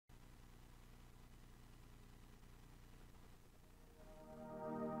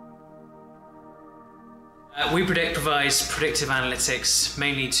WePredict provides predictive analytics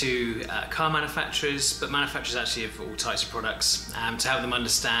mainly to car manufacturers, but manufacturers actually of all types of products, to help them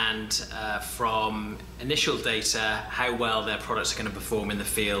understand from initial data how well their products are going to perform in the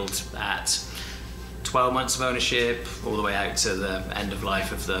field at 12 months of ownership all the way out to the end of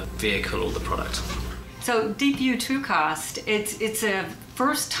life of the vehicle or the product. So Deep View TrueCost, it's a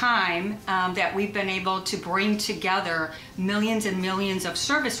first time that we've been able to bring together millions and millions of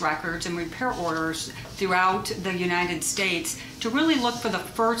service records and repair orders throughout the United States to really look for the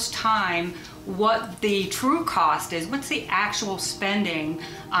first time what the true cost is, what's the actual spending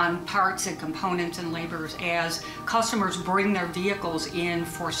on parts and components and labors as customers bring their vehicles in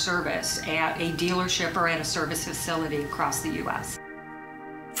for service at a dealership or at a service facility across the U.S.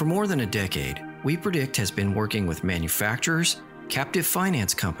 For more than a decade, WePredict has been working with manufacturers, captive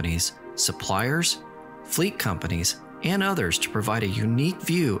finance companies, suppliers, fleet companies, and others to provide a unique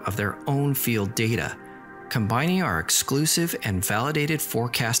view of their own field data. Combining our exclusive and validated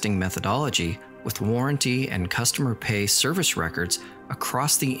forecasting methodology with warranty and customer pay service records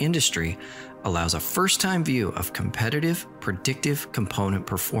across the industry allows a first-time view of competitive, predictive component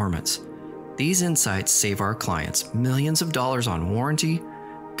performance. These insights save our clients millions of dollars on warranty,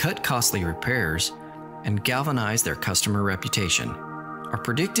 cut costly repairs, and galvanize their customer reputation. Our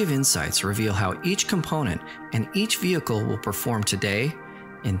predictive insights reveal how each component and each vehicle will perform today,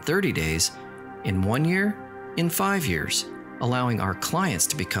 in 30 days, in 1 year, in 5 years, allowing our clients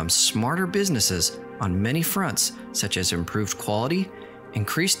to become smarter businesses on many fronts, such as improved quality,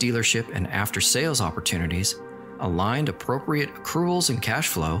 increased dealership and after-sales opportunities, aligned appropriate accruals and cash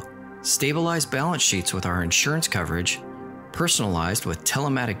flow, stabilized balance sheets with our insurance coverage, personalized with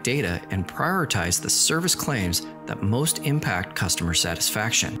telematic data, and prioritize the service claims that most impact customer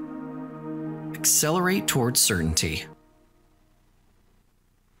satisfaction. Accelerate towards certainty.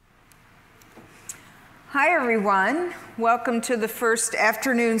 Hi everyone, welcome to the first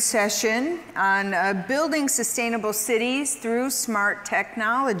afternoon session on building sustainable cities through smart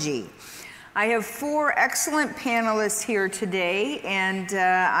technology. I have 4 excellent panelists here today, and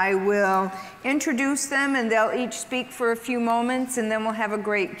I will introduce them and they'll each speak for a few moments, and then we'll have a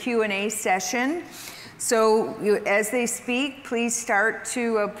great Q&A session. So as they speak, please start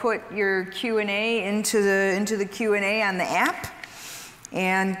to put your Q&A into the Q&A on the app,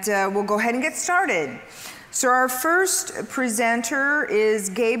 and we'll go ahead and get started. So our first presenter is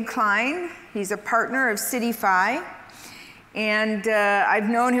Gabe Klein. He's a partner of CityFi. And I've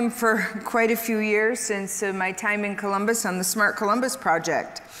known him for quite a few years, since my time in Columbus on the Smart Columbus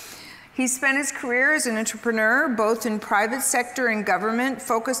project. He's spent his career as an entrepreneur, both in private sector and government,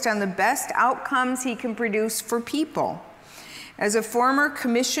 focused on the best outcomes he can produce for people. As a former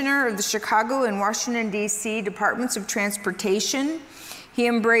commissioner of the Chicago and Washington, D.C. Departments of Transportation, he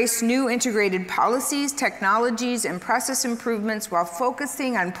embraced new integrated policies, technologies, and process improvements while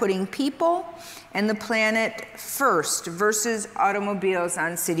focusing on putting people and the planet first versus automobiles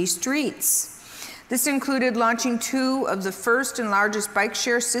on city streets. This included launching 2 of the first and largest bike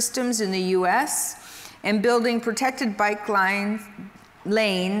share systems in the US and building protected bike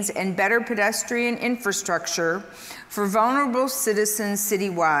lanes and better pedestrian infrastructure for vulnerable citizens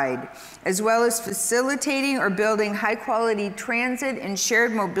citywide, as well as facilitating or building high-quality transit and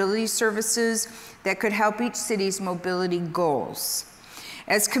shared mobility services that could help each city's mobility goals.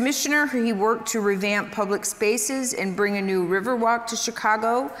 As commissioner, he worked to revamp public spaces and bring a new Riverwalk to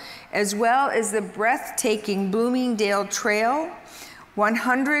Chicago, as well as the breathtaking Bloomingdale Trail,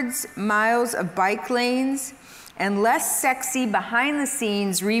 100 miles of bike lanes, and less sexy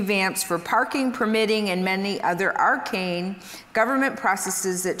behind-the-scenes revamps for parking, permitting, and many other arcane government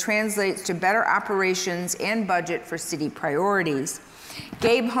processes that translates to better operations and budget for city priorities.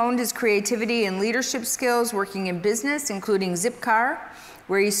 Gabe honed his creativity and leadership skills working in business, including Zipcar,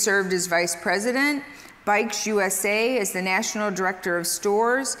 where he served as vice president, Bikes USA as the national director of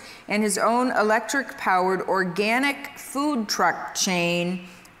stores, and his own electric-powered organic food truck chain,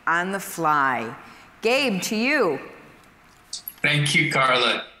 On the Fly. Gabe, to you. Thank you,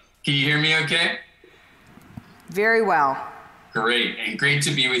 Carla. Can you hear me okay? Very well. Great, and great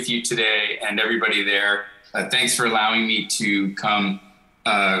to be with you today and everybody there. Thanks for allowing me to come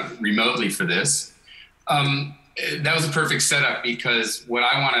remotely for this. That was a perfect setup, because what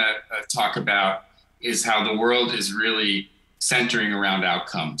I want to talk about is how the world is really centering around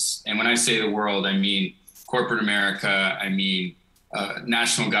outcomes. And when I say the world, I mean corporate America, I mean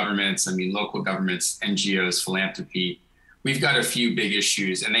national governments, I mean local governments, NGOs, philanthropy. We've got a few big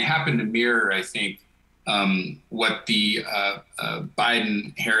issues, and they happen to mirror, I think, what the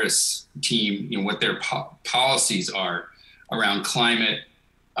Biden-Harris team, what their policies are around climate,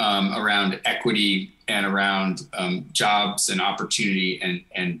 around equity, and around jobs and opportunity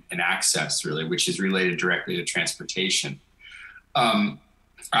and access, really, which is related directly to transportation.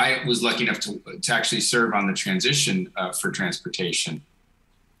 I was lucky enough to actually serve on the transition for transportation.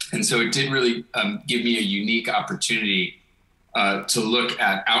 And so it did really give me a unique opportunity to look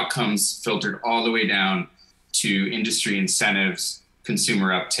at outcomes filtered all the way down to industry incentives,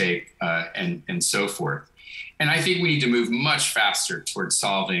 consumer uptake, and so forth. And I think we need to move much faster towards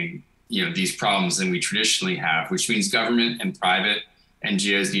solving these problems than we traditionally have, which means government and private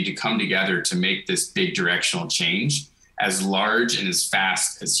NGOs need to come together to make this big directional change as large and as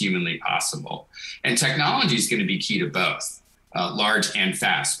fast as humanly possible. And technology is going to be key to both, large and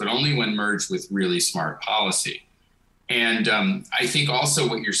fast, but only when merged with really smart policy. And I think also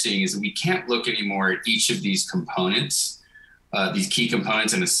what you're seeing is that we can't look anymore at each of these components, these key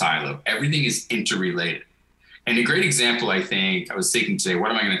components in a silo. Everything is interrelated. And a great example, I think, I was thinking today,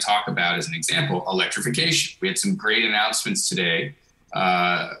 what am I going to talk about as an example? Electrification. We had some great announcements today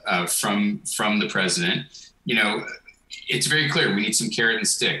from the president. It's very clear. We need some carrot and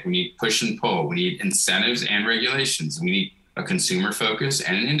stick. We need push and pull. We need incentives and regulations. We need a consumer focus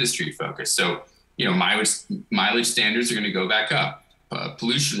and an industry focus. So, mileage standards are going to go back up.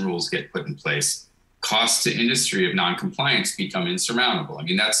 Pollution rules get put in place. Costs to industry of non-compliance become insurmountable. I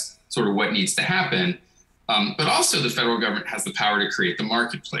mean, that's sort of what needs to happen. But also the federal government has the power to create the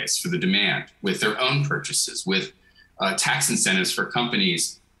marketplace for the demand with their own purchases, with tax incentives for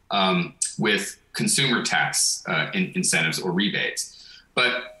companies, with consumer tax incentives or rebates.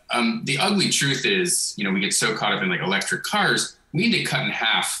 But the ugly truth is, we get so caught up in like electric cars, we need to cut in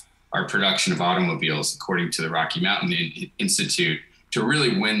half our production of automobiles, according to the Rocky Mountain Institute, to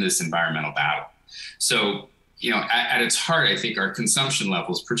really win this environmental battle. So, at its heart, I think our consumption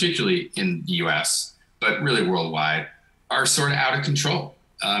levels, particularly in the US, but really worldwide, are sort of out of control.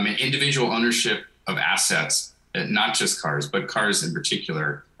 And individual ownership of assets, not just cars, but cars in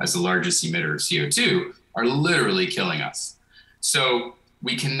particular, as the largest emitter of CO2, are literally killing us. So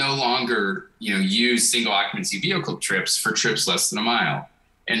we can no longer, use single occupancy vehicle trips for trips less than a mile.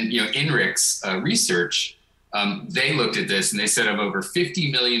 And, INRIC's research, they looked at this and they said of over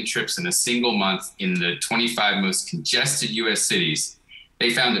 50 million trips in a single month in the 25 most congested US cities,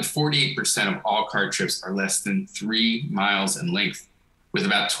 they found that 48% of all car trips are less than 3 miles in length, with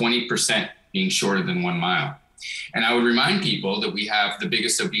about 20% being shorter than 1 mile. And I would remind people that we have the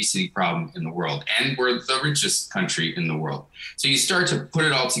biggest obesity problem in the world, and we're the richest country in the world. So you start to put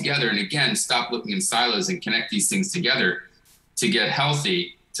it all together, and again, stop looking in silos and connect these things together to get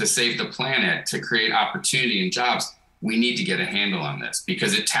healthy, to save the planet, to create opportunity and jobs. We need to get a handle on this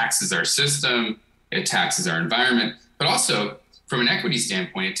because it taxes our system, it taxes our environment, but also from an equity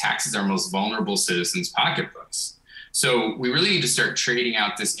standpoint, it taxes our most vulnerable citizens' pocketbooks. So we really need to start trading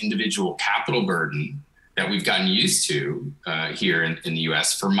out this individual capital burden that we've gotten used to here in the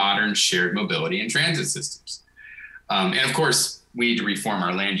US for modern shared mobility and transit systems. And of course, we need to reform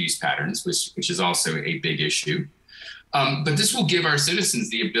our land use patterns, which is also a big issue. But this will give our citizens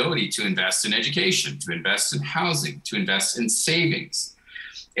the ability to invest in education, to invest in housing, to invest in savings.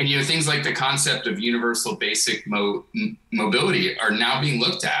 And, things like the concept of universal basic mobility are now being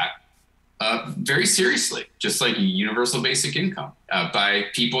looked at very seriously, just like universal basic income by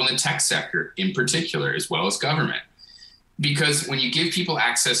people in the tech sector in particular, as well as government. Because when you give people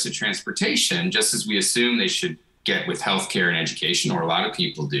access to transportation, just as we assume they should get with healthcare and education, or a lot of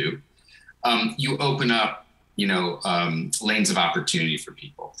people do, you open up lanes of opportunity for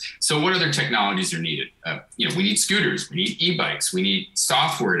people. So what other technologies are needed? We need scooters, we need e-bikes, we need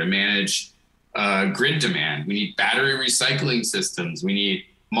software to manage grid demand, we need battery recycling systems, we need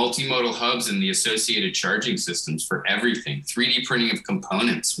multimodal hubs and the associated charging systems for everything, 3D printing of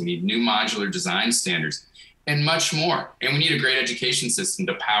components, we need new modular design standards, and much more. And we need a great education system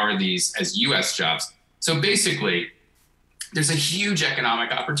to power these as US jobs. So basically, there's a huge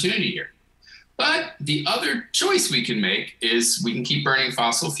economic opportunity here. But the other choice we can make is we can keep burning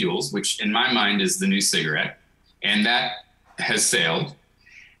fossil fuels, which in my mind is the new cigarette, and that has sailed.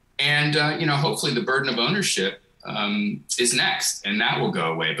 And, hopefully the burden of ownership is next, and that will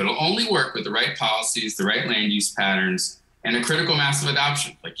go away. But it'll only work with the right policies, the right land use patterns, and a critical mass of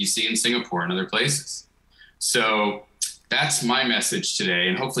adoption, like you see in Singapore and other places. So that's my message today,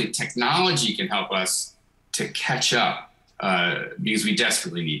 and hopefully technology can help us to catch up because we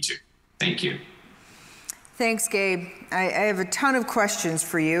desperately need to. Thank you. Thanks, Gabe. I have a ton of questions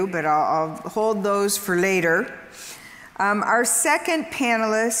for you, but I'll hold those for later. Our second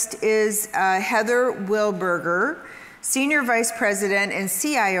panelist is Heather Wilberger, Senior Vice President and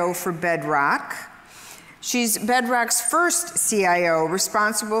CIO for Bedrock. She's Bedrock's first CIO,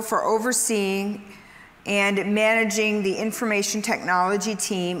 responsible for overseeing and managing the information technology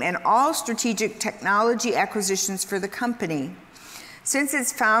team and all strategic technology acquisitions for the company. Since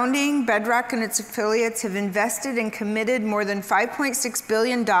its founding, Bedrock and its affiliates have invested and committed more than $5.6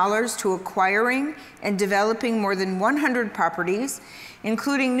 billion to acquiring and developing more than 100 properties,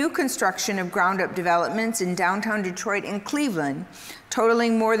 including new construction of ground-up developments in downtown Detroit and Cleveland,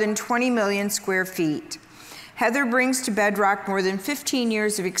 totaling more than 20 million square feet. Heather brings to Bedrock more than 15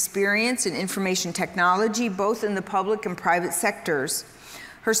 years of experience in information technology, both in the public and private sectors.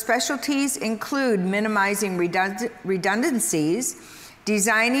 Her specialties include minimizing redundancies,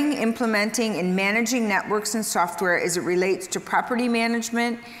 designing, implementing, and managing networks and software as it relates to property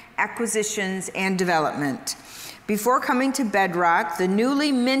management, acquisitions, and development. Before coming to Bedrock, the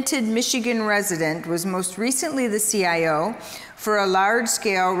newly minted Michigan resident was most recently the CIO for a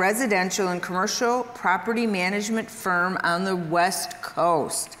large-scale residential and commercial property management firm on the West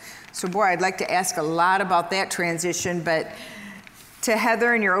Coast. So boy, I'd like to ask a lot about that transition, but to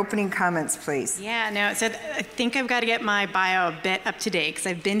Heather and your opening comments, please. Yeah, no, so I think I've got to get my bio a bit up to date because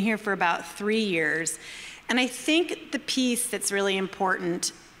I've been here for about 3 years. And I think the piece that's really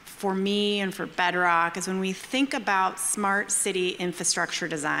important for me and for Bedrock is when we think about smart city infrastructure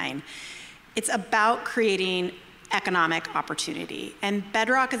design, it's about creating economic opportunity. And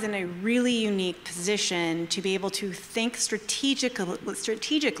Bedrock is in a really unique position to be able to think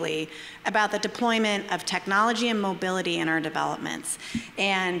strategically about the deployment of technology and mobility in our developments.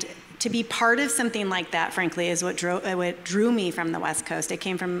 And to be part of something like that, frankly, is what drew me from the West Coast. I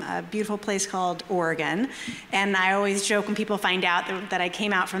came from a beautiful place called Oregon, and I always joke when people find out that I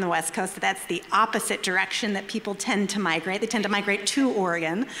came out from the West Coast that that's the opposite direction that people tend to migrate. They tend to migrate to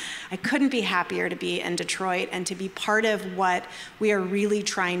Oregon. I couldn't be happier to be in Detroit and to be part of what we are really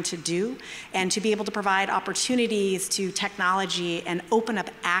trying to do, and to be able to provide opportunities to technology and open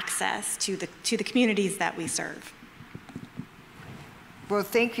up access to the communities that we serve. Well,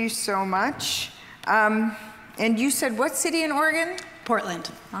 thank you so much. And you said what city in Oregon?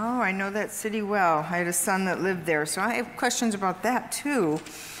 Portland. Oh, I know that city well. I had a son that lived there, so I have questions about that too.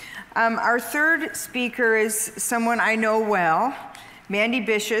 Our third speaker is someone I know well, Mandy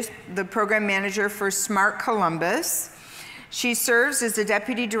Bishop, the program manager for Smart Columbus. She serves as the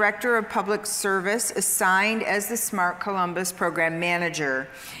Deputy Director of Public Service, assigned as the Smart Columbus Program Manager.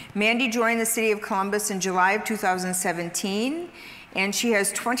 Mandy joined the City of Columbus in July of 2017, and she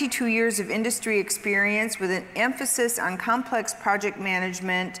has 22 years of industry experience with an emphasis on complex project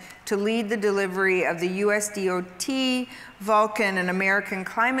management to lead the delivery of the USDOT, Vulcan, and American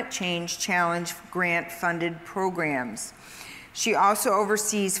Climate Change Challenge grant-funded programs. She also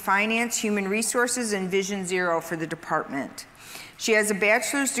oversees finance, human resources, and Vision Zero for the department. She has a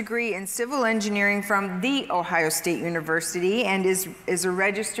bachelor's degree in civil engineering from The Ohio State University and is a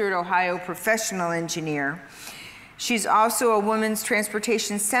registered Ohio professional engineer. She's also a Women's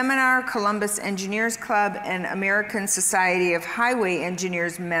Transportation Seminar, Columbus Engineers Club, and American Society of Highway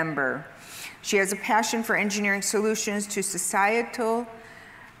Engineers member. She has a passion for engineering solutions to societal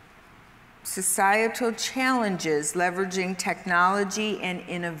challenges, leveraging technology and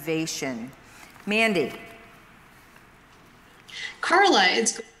innovation. Mandy. Carla,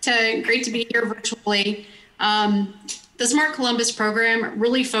 it's great to be here virtually. The Smart Columbus program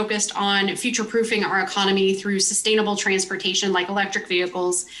really focused on future-proofing our economy through sustainable transportation like electric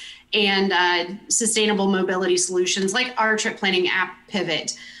vehicles and sustainable mobility solutions like our trip planning app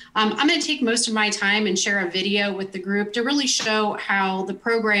Pivot. I'm going to take most of my time and share a video with the group to really show how the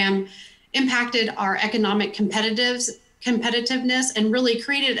program impacted our economic competitiveness and really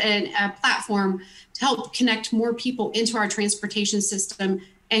created a platform to help connect more people into our transportation system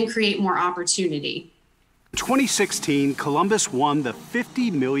and create more opportunity. In 2016, Columbus won the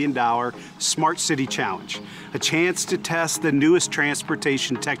 $50 million Smart City Challenge, a chance to test the newest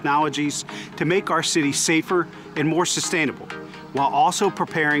transportation technologies to make our city safer and more sustainable, while also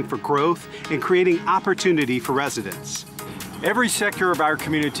preparing for growth and creating opportunity for residents. Every sector of our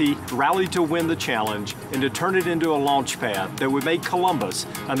community rallied to win the challenge and to turn it into a launch pad that would make Columbus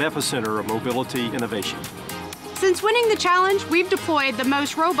an epicenter of mobility innovation. Since winning the challenge, we've deployed the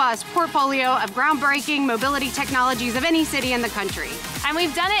most robust portfolio of groundbreaking mobility technologies of any city in the country. And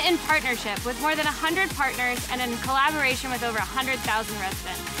we've done it in partnership with more than 100 partners and in collaboration with over 100,000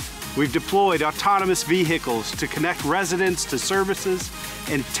 residents. We've deployed autonomous vehicles to connect residents to services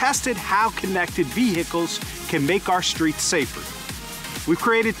and tested how connected vehicles can make our streets safer. We've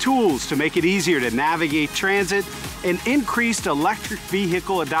created tools to make it easier to navigate transit and increased electric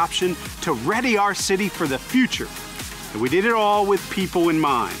vehicle adoption to ready our city for the future. And we did it all with people in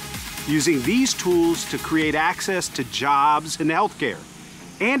mind, using these tools to create access to jobs and healthcare,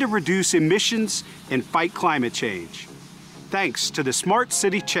 and to reduce emissions and fight climate change. Thanks to the Smart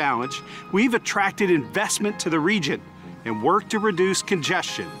City Challenge, we've attracted investment to the region and worked to reduce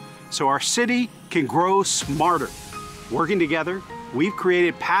congestion so our city can grow smarter. Working together, we've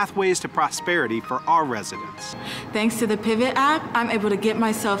created pathways to prosperity for our residents. Thanks to the Pivot app, I'm able to get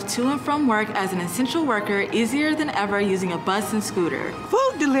myself to and from work as an essential worker easier than ever using a bus and scooter.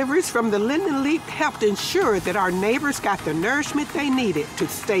 Food deliveries from the Linden Leap helped ensure that our neighbors got the nourishment they needed to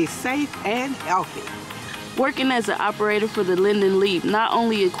stay safe and healthy. Working as an operator for the Linden Leap not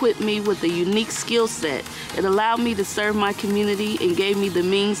only equipped me with a unique skill set, it allowed me to serve my community and gave me the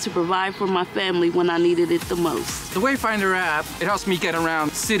means to provide for my family when I needed it the most. The Wayfinder app, it helps me get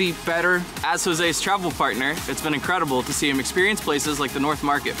around city better. As Jose's travel partner, it's been incredible to see him experience places like the North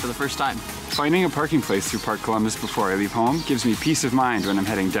Market for the first time. Finding a parking place through Park Columbus before I leave home gives me peace of mind when I'm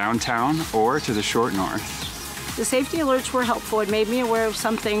heading downtown or to the short north. The safety alerts were helpful. It made me aware of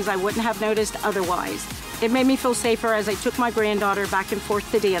some things I wouldn't have noticed otherwise. It made me feel safer as I took my granddaughter back and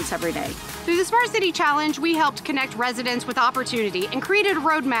forth to dance every day. Through the Smart City Challenge, we helped connect residents with opportunity and created a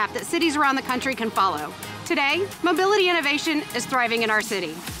roadmap that cities around the country can follow. Today, mobility innovation is thriving in our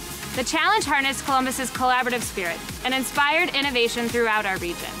city. The challenge harnessed Columbus's collaborative spirit and inspired innovation throughout our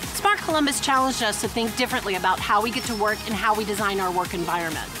region. Smart Columbus challenged us to think differently about how we get to work and how we design our work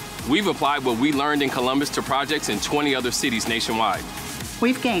environment. We've applied what we learned in Columbus to projects in 20 other cities nationwide.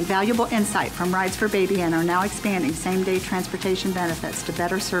 We've gained valuable insight from Rides for Baby and are now expanding same-day transportation benefits to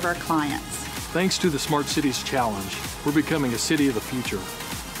better serve our clients. Thanks to the Smart Cities Challenge, we're becoming a city of the future,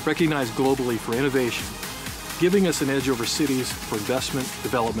 recognized globally for innovation, giving us an edge over cities for investment,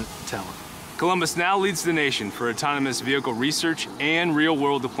 development, and talent. Columbus now leads the nation for autonomous vehicle research and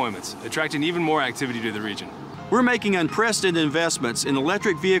real-world deployments, attracting even more activity to the region. We're making unprecedented investments in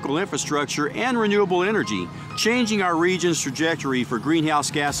electric vehicle infrastructure and renewable energy, changing our region's trajectory for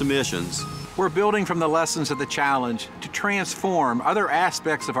greenhouse gas emissions. We're building from the lessons of the challenge to transform other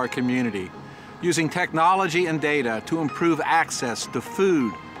aspects of our community, using technology and data to improve access to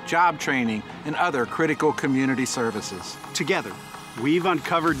food, job training, and other critical community services. Together, we've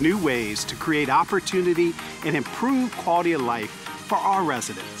uncovered new ways to create opportunity and improve quality of life for our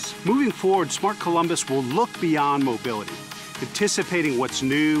residents. Moving forward, Smart Columbus will look beyond mobility, anticipating what's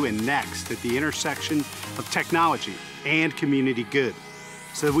new and next at the intersection of technology and community good,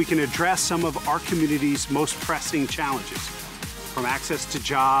 so that we can address some of our community's most pressing challenges, from access to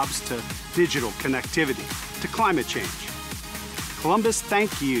jobs to digital connectivity to climate change. Columbus,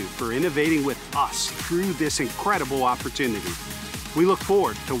 thank you for innovating with us through this incredible opportunity. We look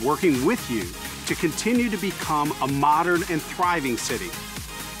forward to working with you to continue to become a modern and thriving city.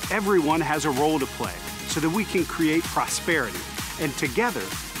 Everyone has a role to play so that we can create prosperity and together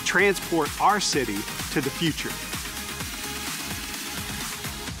transport our city to the future.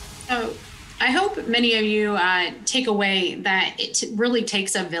 So I hope many of you take away that it really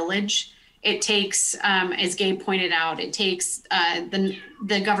takes a village. It takes, as Gabe pointed out, it takes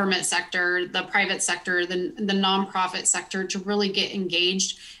the government sector, the private sector, the nonprofit sector to really get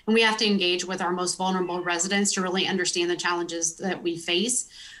engaged. And we have to engage with our most vulnerable residents to really understand the challenges that we face.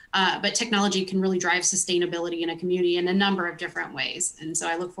 But technology can really drive sustainability in a community in a number of different ways. And so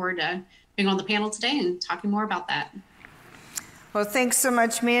I look forward to being on the panel today and talking more about that. Well, thanks so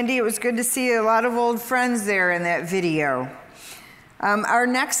much, Mandy. It was good to see a lot of old friends there in that video. Our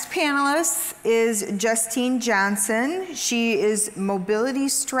next panelist is Justine Johnson. She is mobility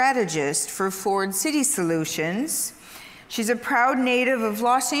strategist for Ford City Solutions. She's a proud native of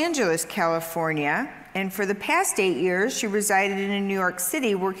Los Angeles, California, and for the past 8 years, she resided in New York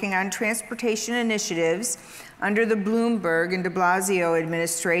City working on transportation initiatives under the Bloomberg and de Blasio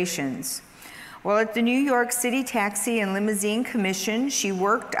administrations. While at the New York City Taxi and Limousine Commission, she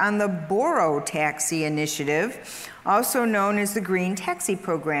worked on the Borough Taxi Initiative, also known as the Green Taxi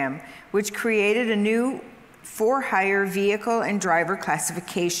Program, which created a new for-hire vehicle and driver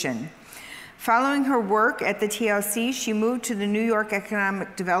classification. Following her work at the TLC, she moved to the New York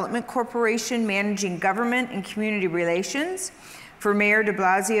Economic Development Corporation, managing government and community relations for Mayor de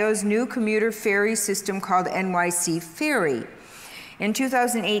Blasio's new commuter ferry system called NYC Ferry. In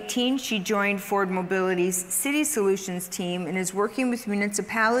 2018, she joined Ford Mobility's City Solutions team and is working with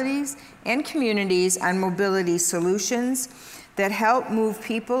municipalities and communities on mobility solutions that help move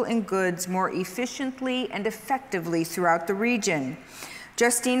people and goods more efficiently and effectively throughout the region.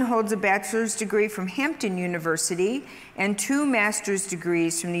 Justine holds a bachelor's degree from Hampton University and 2 master's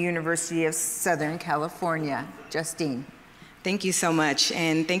degrees from the University of Southern California. Justine. Thank you so much,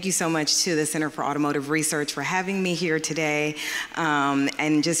 and thank you so much to the Center for Automotive Research for having me here today,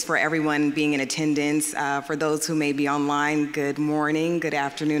 and just for everyone being in attendance. For those who may be online, good morning, good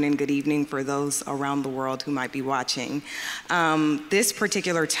afternoon, and good evening for those around the world who might be watching. This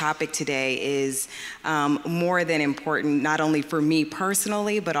particular topic today is more than important, not only for me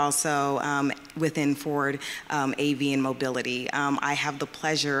personally, but also within Ford AV and Mobility. I have the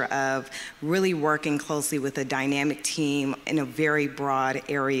pleasure of really working closely with a dynamic team in a very broad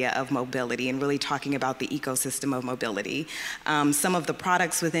area of mobility and really talking about the ecosystem of mobility. Some of the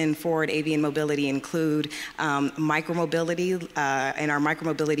products within Ford AV and Mobility include micromobility, and our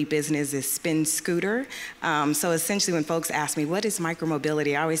micromobility business is Spin Scooter. So essentially when folks ask me, what is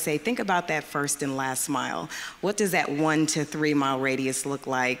micromobility? I always say, think about that first and last mile. What does that 1 to 3 mile radius look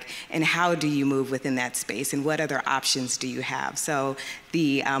like, and how do you move within that space, and what other options do you have? So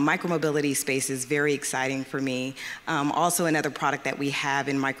the micromobility space is very exciting for me. Also, another product that we have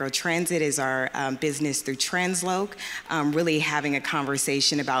in microtransit is our business through Transloc, really having a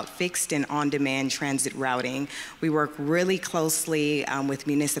conversation about fixed and on-demand transit routing. We work really closely with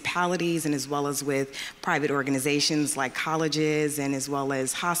municipalities and as well as with private organizations like colleges and as well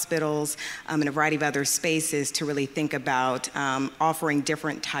as hospitals and a variety of other spaces to really think about offering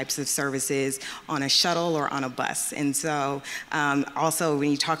different types of services on a shuttle or on a bus. And so also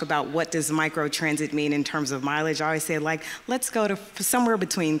when you talk about what does microtransit mean in terms of mileage, I always say, like, let's go to somewhere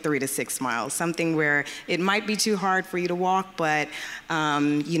between 3 to 6 miles, something where it might be too hard for you to walk, but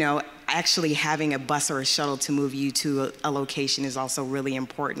you know, actually having a bus or a shuttle to move you to a location is also really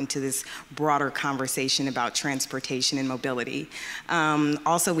important to this broader conversation about transportation and mobility.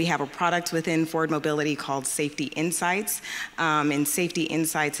 Also, we have a product within Ford Mobility called Safety Insights, and Safety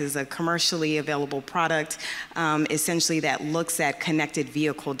Insights is a commercially available product essentially that looks at connected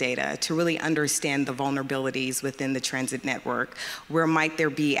vehicle data to really understand the vulnerabilities within the transit network. Where might there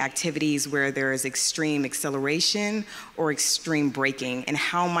be activities where there is extreme acceleration or extreme braking, and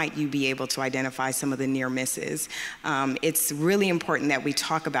how might you be able to identify some of the near misses? It's really important that we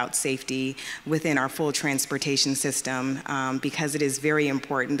talk about safety within our full transportation system because it is very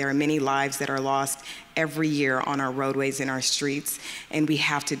important. There are many lives that are lost every year on our roadways and our streets, and we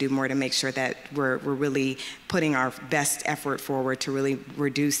have to do more to make sure that we're really putting our best effort forward to really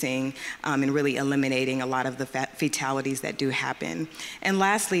reducing and really eliminating a lot of the fatalities that do happen. And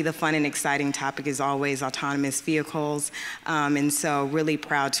lastly, the fun and exciting topic is always autonomous vehicles, and so really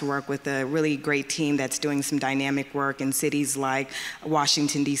proud to work with a really great team that's doing some dynamic work in cities like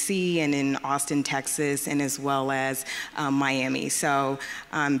Washington, D.C. and in Austin, Texas, and as well as Miami. So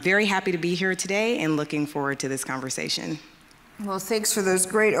I'm very happy to be here today and looking forward to this conversation. Well, thanks for those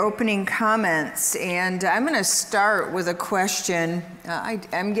great opening comments. And I'm going to start with a question.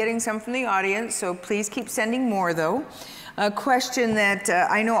 I'm getting some from the audience, so please keep sending more, though. A question that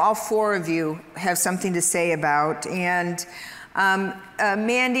I know all four of you have something to say about. And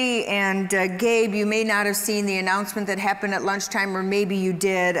Mandy and Gabe, you may not have seen the announcement that happened at lunchtime, or maybe you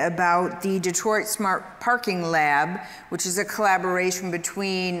did, about the Detroit Smart Parking Lab, which is a collaboration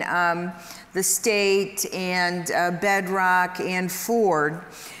between the state and Bedrock and Ford.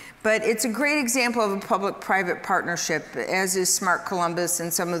 But it's a great example of a public-private partnership, as is Smart Columbus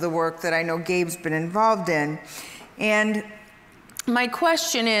and some of the work that I know Gabe's been involved in. And my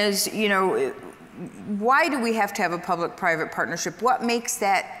question is, you know, why do we have to have a public-private partnership? What makes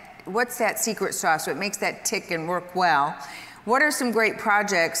that, what's that secret sauce? What makes that tick and work well? What are some great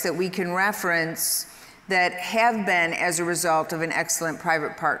projects that we can reference that have been as a result of an excellent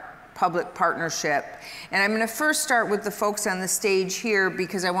public partnership? And I'm going to first start with the folks on the stage here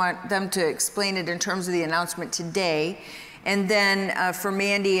because I want them to explain it in terms of the announcement today. And then for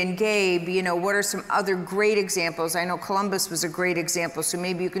Mandy and Gabe, you know, what are some other great examples? I know Columbus was a great example, so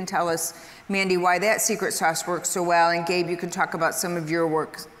maybe you can tell us, Mandy, why that secret sauce works so well, and Gabe, you can talk about some of your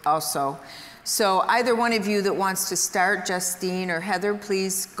work also. So either one of you that wants to start, Justine or Heather,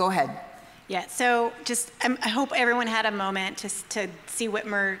 please go ahead. Yeah, so just I hope everyone had a moment to see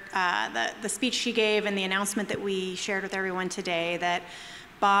Whitmer, the speech she gave and the announcement that we shared with everyone today, that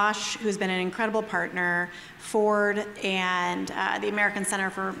Bosch, who's been an incredible partner, Ford, and the American Center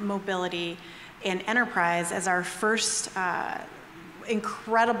for Mobility and Enterprise as our first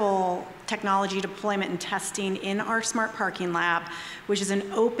incredible technology deployment and testing in our smart parking lab, which is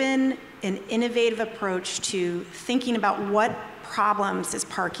an open and innovative approach to thinking about what problems does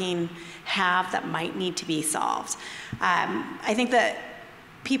parking have that might need to be solved. I think that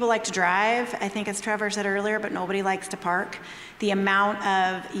People like to drive, I think as Trevor said earlier, but nobody likes to park. The amount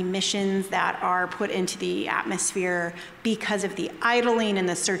of emissions that are put into the atmosphere because of the idling and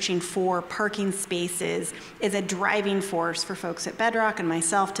the searching for parking spaces is a driving force for folks at Bedrock and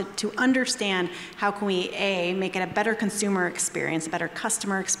myself to understand how can we, A, make it a better consumer experience, a better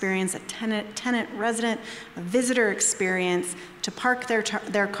customer experience, a tenant, resident, a visitor experience, to park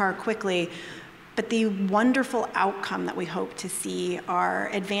their car quickly. But the wonderful outcome that we hope to see are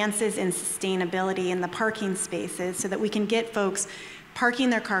advances in sustainability in the parking spaces so that we can get folks parking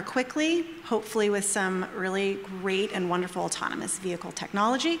their car quickly, hopefully with some really great and wonderful autonomous vehicle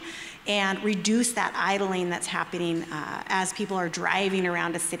technology, and reduce that idling that's happening as people are driving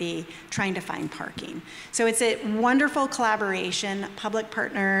around a city trying to find parking. So it's a wonderful collaboration, public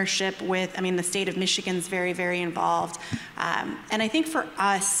partnership with, the state of Michigan's very, very involved. And I think for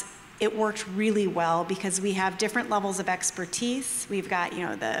us, it worked really well because we have different levels of expertise. We've got,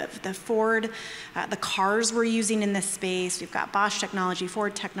 the Ford, the cars we're using in this space. We've got Bosch technology,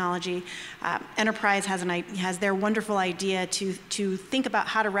 Ford technology. Enterprise has their wonderful idea to think about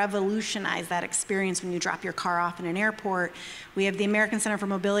how to revolutionize that experience when you drop your car off in an airport. We have the American Center for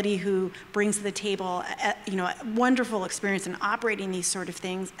Mobility who brings to the table, a wonderful experience in operating these sort of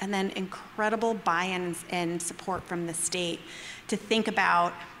things, and then incredible buy-in and support from the state to think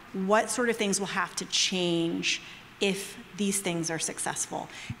about what sort of things will have to change if these things are successful.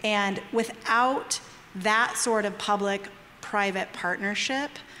 And without that sort of public-private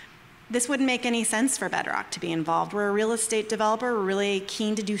partnership, this wouldn't make any sense for Bedrock to be involved. We're a real estate developer, we're really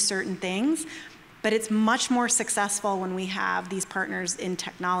keen to do certain things, but it's much more successful when we have these partners in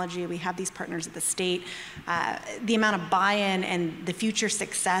technology, we have these partners at the state. The amount of buy-in and the future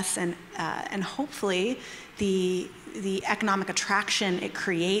success and hopefully the economic attraction it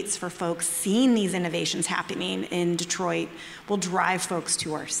creates for folks seeing these innovations happening in Detroit will drive folks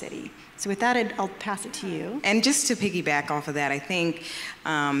to our city. So with that, I'll pass it to you. And just to piggyback off of that, I think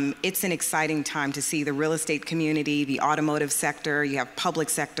it's an exciting time to see the real estate community, the automotive sector, you have public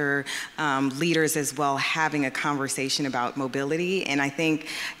sector leaders as well having a conversation about mobility. And I think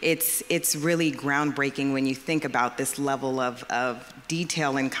it's really groundbreaking when you think about this level of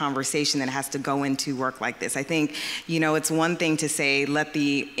detail and conversation that has to go into work like this. I think, it's one thing to say, let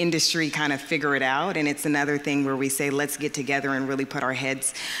the industry kind of figure it out. And it's another thing where we say, let's get together and really put our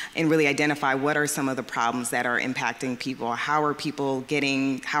heads and really identify what are some of the problems that are impacting people. How are people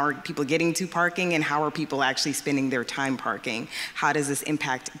getting to parking, and how are people actually spending their time parking? How does this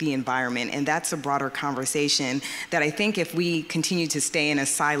impact the environment? And that's a broader conversation that I think if we continue to stay in a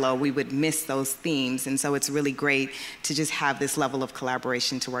silo, we would miss those themes. And so it's really great to just have this level of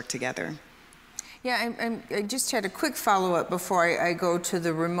collaboration to work together. Yeah, I just had a quick follow-up before I go to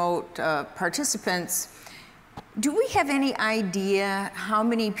the remote participants. Do we have any idea how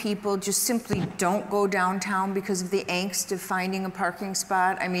many people just simply don't go downtown because of the angst of finding a parking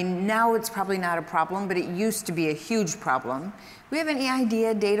spot? Now it's probably not a problem, but it used to be a huge problem. Do we have any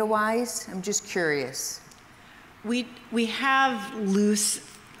idea data-wise? I'm just curious. We have loose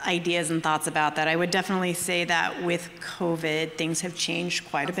ideas and thoughts about that. I would definitely say that with COVID, things have changed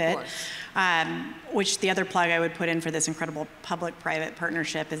quite a bit. Which the other plug I would put in for this incredible public-private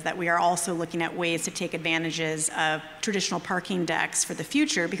partnership is that we are also looking at ways to take advantages of traditional parking decks for the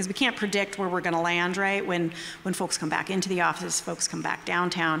future, because we can't predict where we're going to land, right? When folks come back into the office, folks come back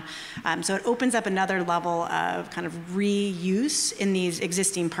downtown. So it opens up another level of kind of reuse in these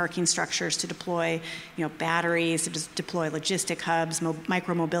existing parking structures to deploy, batteries, to just deploy logistic hubs,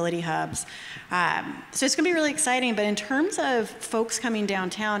 micro-mobility hubs. So it's going to be really exciting. But in terms of folks coming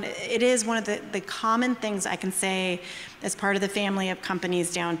downtown, it is one of the common things I can say as part of the family of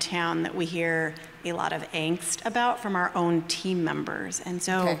companies downtown that we hear a lot of angst about from our own team members. And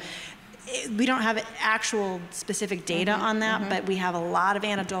so we don't have actual specific data on that, but we have a lot of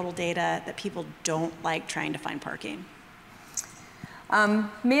anecdotal data that people don't like trying to find parking.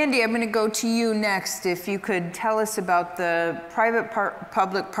 Mandy, I'm going to go to you next. If you could tell us about the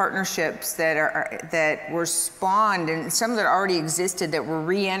private-public partnerships that were spawned, and some that already existed that were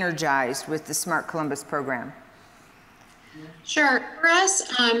re-energized with the Smart Columbus program. Sure. For us,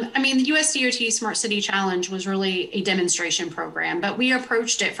 the US DOT Smart City Challenge was really a demonstration program, but we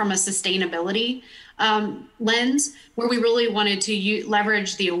approached it from a sustainability lens, where we really wanted to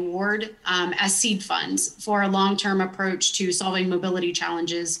leverage the award as seed funds for a long-term approach to solving mobility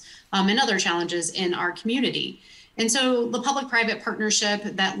challenges and other challenges in our community. And so the public-private partnership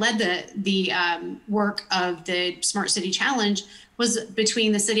that led the work of the Smart City Challenge was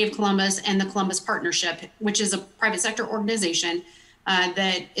between the City of Columbus and the Columbus Partnership, which is a private sector organization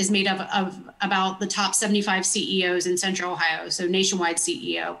that is made up of about the top 75 CEOs in Central Ohio. So Nationwide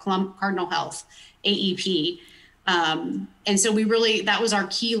CEO, Cardinal Health, AEP. And so that was our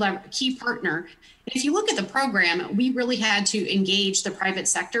key partner. And if you look at the program, we really had to engage the private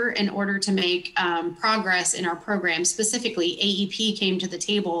sector in order to make progress in our program. Specifically, AEP came to the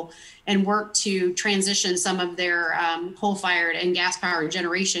table and worked to transition some of their coal-fired and gas-powered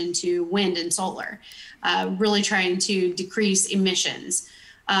generation to wind and solar, really trying to decrease emissions.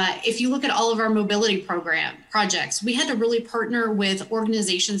 If you look at all of our mobility projects, we had to really partner with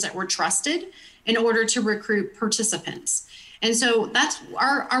organizations that were trusted in order to recruit participants. And so that's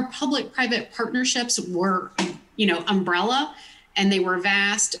our public-private partnerships were, umbrella, and they were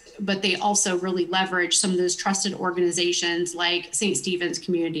vast, but they also really leveraged some of those trusted organizations like St. Stephen's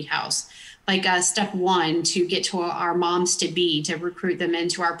Community House, like Step One to get to our moms to be, to recruit them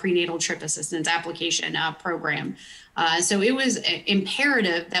into our prenatal trip assistance application program. So it was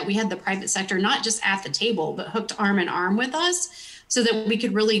imperative that we had the private sector not just at the table, but hooked arm in arm with us so that we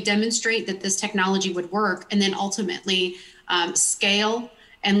could really demonstrate that this technology would work, and then ultimately scale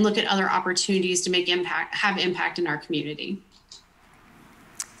and look at other opportunities to have impact in our community.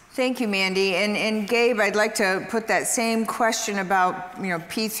 Thank you, Mandy. And Gabe, I'd like to put that same question about,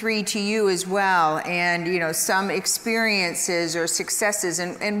 P3 to you as well, and, some experiences or successes,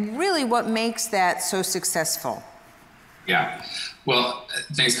 and really what makes that so successful. Yeah. Well,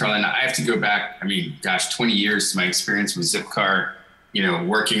 thanks, Carlin. I have to go back, 20 years to my experience with Zipcar,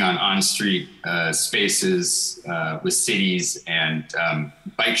 working on-street spaces with cities and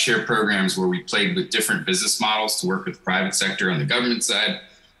bike share programs where we played with different business models to work with the private sector on the government side,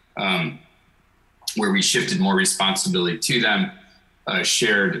 where we shifted more responsibility to them,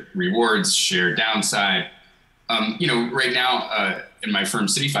 shared rewards, shared downside. Right now in my firm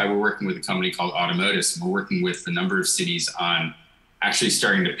CityFi, we're working with a company called Automotus, and we're working with a number of cities on actually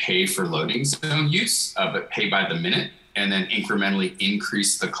starting to pay for loading zone use, but pay by the minute, and then incrementally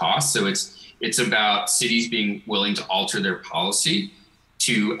increase the cost. So it's about cities being willing to alter their policy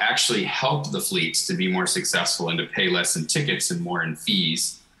to actually help the fleets to be more successful and to pay less in tickets and more in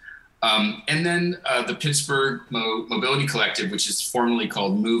fees. And then the Pittsburgh Mobility Collective, which is formerly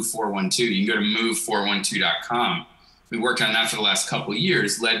called Move 412. You can go to move412.com. We worked on that for the last couple of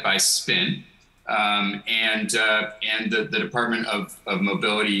years, led by Spin and the Department of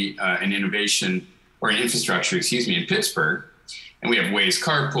Mobility and Innovation, or Infrastructure, in Pittsburgh. And we have Waze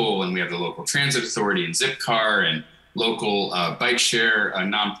Carpool, and we have the local transit authority and Zipcar, and local bike share, a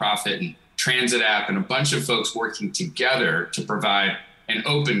nonprofit, and transit app, and a bunch of folks working together to provide an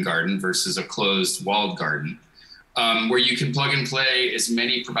open garden versus a closed walled garden, where you can plug and play as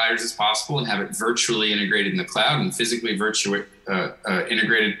many providers as possible and have it virtually integrated in the cloud and physically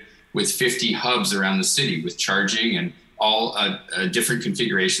integrated with 50 hubs around the city with charging and all different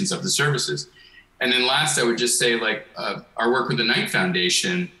configurations of the services. And then last, I would just say, our work with the Knight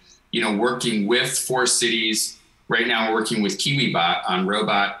Foundation, working with 4 cities. Right now, we're working with KiwiBot on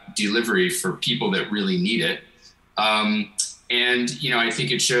robot delivery for people that really need it. And I think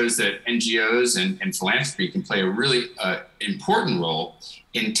it shows that NGOs and philanthropy can play a really important role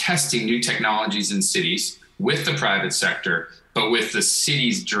in testing new technologies in cities with the private sector, but with the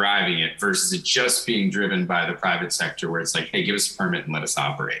cities driving it versus it just being driven by the private sector, where it's like, hey, give us a permit and let us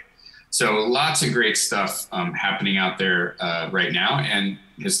operate. So lots of great stuff happening out there right now and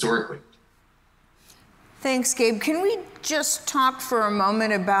historically. Thanks, Gabe. Can we just talk for a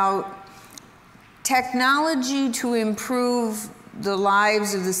moment about technology to improve the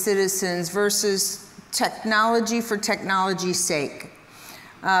lives of the citizens versus technology for technology's sake?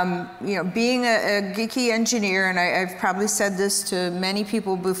 Being a geeky engineer, and I've probably said this to many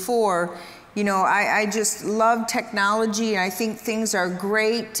people before, I just love technology, and I think things are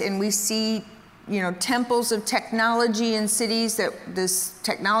great, and we see, temples of technology in cities that this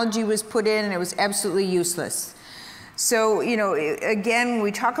technology was put in and it was absolutely useless. So, again, when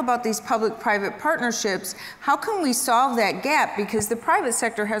we talk about these public-private partnerships, how can we solve that gap? Because the private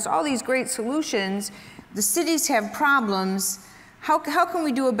sector has all these great solutions, the cities have problems. How can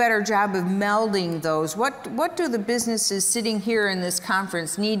we do a better job of melding those? What do the businesses sitting here in this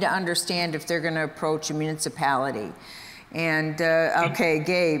conference need to understand if they're going to approach a municipality? And, okay,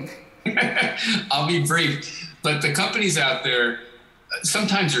 Gabe. I'll be brief, but the companies out there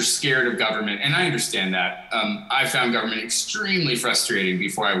sometimes are scared of government, and I understand that. I found government extremely frustrating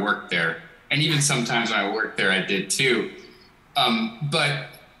before I worked there, and even sometimes when I worked there, I did too. But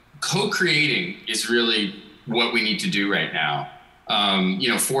co-creating is really what we need to do right now.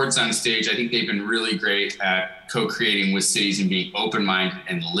 Ford's on stage. I think they've been really great at co-creating with cities and being open-minded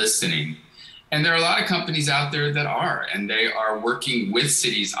and listening. And there are a lot of companies out there that are, and they are working with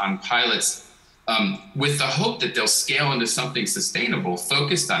cities on pilots with the hope that they'll scale into something sustainable,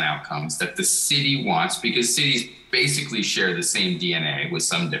 focused on outcomes that the city wants, because cities basically share the same DNA with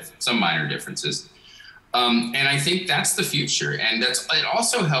some minor differences. And I think that's the future. And it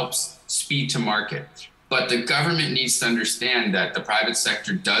also helps speed to market. But the government needs to understand that the private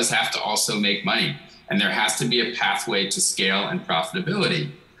sector does have to also make money. And there has to be a pathway to scale and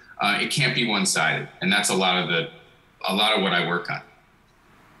profitability. It can't be one-sided. And that's a lot of what I work on.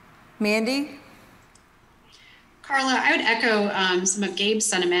 Mandy? Carla, I would echo some of Gabe's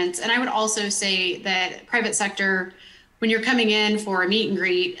sentiments. And I would also say that private sector, when you're coming in for a meet and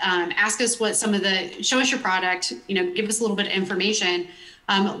greet, ask us what show us your product, give us a little bit of information.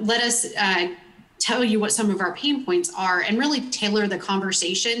 Let us tell you what some of our pain points are and really tailor the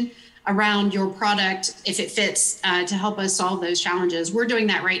conversation around your product if it fits to help us solve those challenges. We're doing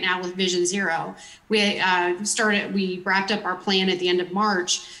that right now with Vision Zero. We wrapped up our plan at the end of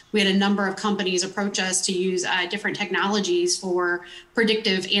March. We had a number of companies approach us to use different technologies for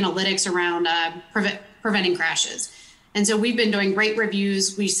predictive analytics around preventing crashes. And so we've been doing great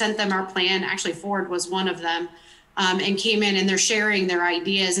reviews. We sent them our plan. Actually, Ford was one of them, and came in and they're sharing their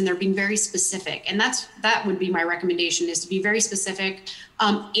ideas and they're being very specific. And that would be my recommendation, is to be very specific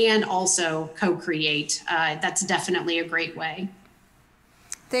and also co-create. That's definitely a great way.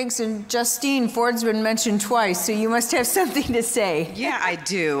 Thanks. And Justine, Ford's been mentioned twice, so you must have something to say. Yeah, I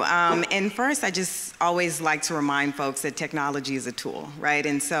do. And first, I just always like to remind folks that technology is a tool, right?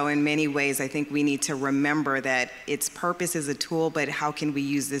 And so in many ways, I think we need to remember that its purpose is a tool, but how can we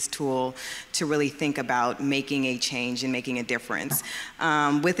use this tool to really think about making a change and making a difference?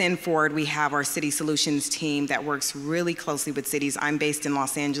 Within Ford, we have our City Solutions team that works really closely with cities. I'm based in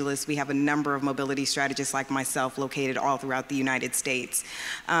Los Angeles. We have a number of mobility strategists like myself located all throughout the United States.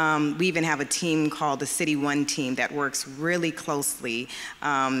 We even have a team called the City One team that works really closely,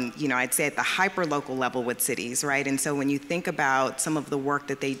 I'd say at the hyper-local level with cities, right? And so when you think about some of the work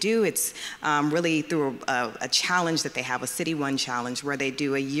that they do, it's really through a challenge that they have, a City One challenge, where they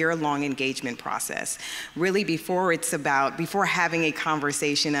do a year-long engagement process. Really before having a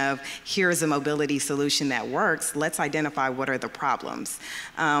conversation of, here's a mobility solution that works, let's identify what are the problems.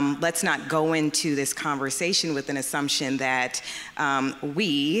 Let's not go into this conversation with an assumption that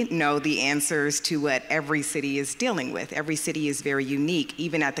we know the answers to what every city is dealing with. Every city is very unique.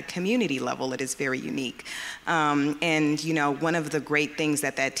 Even at the community level, it is very unique. And one of the great things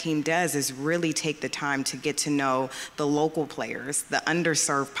that team does is really take the time to get to know the local players, the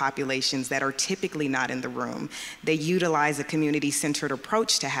underserved populations that are typically not in the room. They utilize a community-centered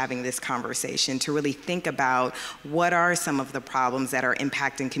approach to having this conversation, to really think about what are some of the problems that are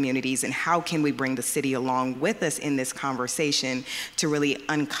impacting communities and how can we bring the city along with us in this conversation to really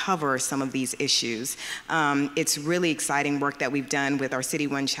uncover some of these issues. It's really exciting work that we've done with our City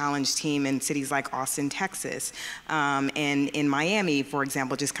One Challenge team in cities like Austin, Texas, and in Miami, for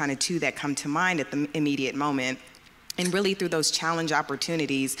example, just kind of two that come to mind at the immediate moment. And really through those challenge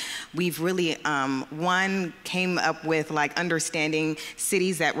opportunities, we've really, one, came up with understanding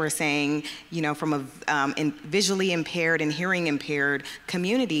cities that were saying, from a visually impaired and hearing impaired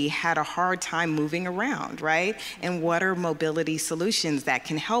community had a hard time moving around, right? And what are mobility solutions that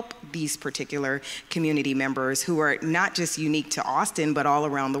can help these particular community members who are not just unique to Austin, but all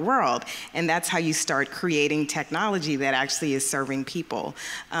around the world? And that's how you start creating technology that actually is serving people.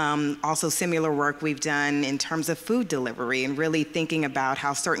 Also similar work we've done in terms of food delivery and really thinking about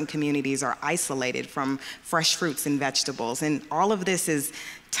how certain communities are isolated from fresh fruits and vegetables. And all of this is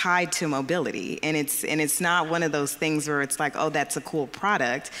tied to mobility, and it's not one of those things where it's like, oh, that's a cool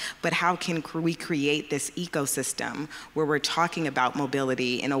product, but how can we create this ecosystem where we're talking about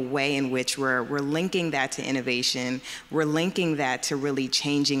mobility in a way in which we're linking that to innovation, we're linking that to really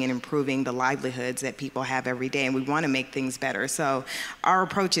changing and improving the livelihoods that people have every day, and we want to make things better. So our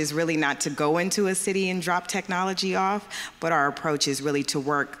approach is really not to go into a city and drop technology off, but our approach is really to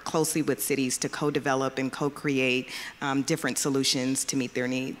work closely with cities to co-develop and co-create different solutions to meet their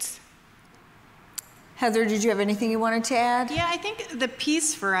needs. Heather, did you have anything you wanted to add? Yeah, I think the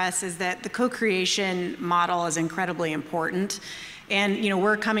piece for us is that the co-creation model is incredibly important. And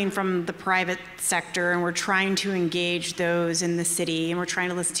we're coming from the private sector and we're trying to engage those in the city, and we're trying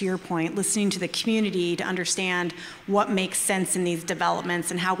to listen to your point, listening to the community to understand what makes sense in these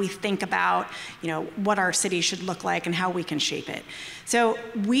developments and how we think about what our city should look like and how we can shape it. So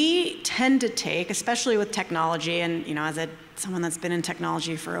we tend to take, especially with technology, and as someone that's been in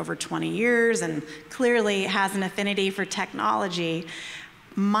technology for over 20 years and clearly has an affinity for technology,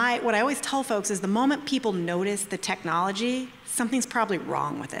 what I always tell folks is the moment people notice the technology, something's probably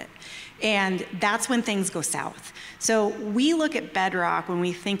wrong with it. And that's when things go south. So we look at Bedrock when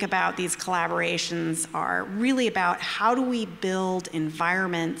we think about these collaborations are really about how do we build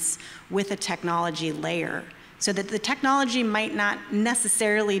environments with a technology layer so that the technology might not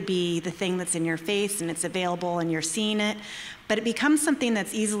necessarily be the thing that's in your face and it's available and you're seeing it, but it becomes something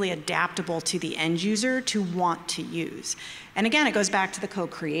that's easily adaptable to the end user to want to use. And again, it goes back to the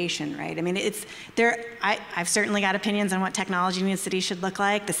co-creation, right? I mean, I've certainly got opinions on what technology in the city should look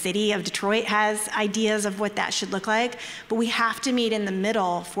like. The city of Detroit has ideas of what that should look like, but we have to meet in the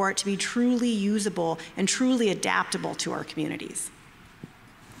middle for it to be truly usable and truly adaptable to our communities.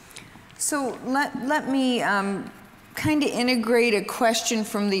 So let me kind of integrate a question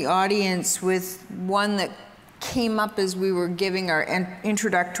from the audience with one that came up as we were giving our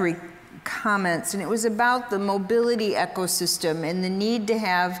introductory comments, and it was about the mobility ecosystem and the need to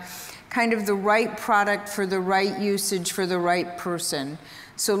have kind of the right product for the right usage for the right person.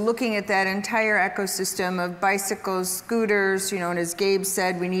 So looking at that entire ecosystem of bicycles, scooters, and as Gabe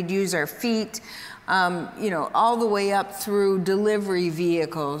said, we need to use our feet, all the way up through delivery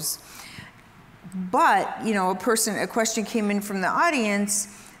vehicles. But, a question came in from the audience,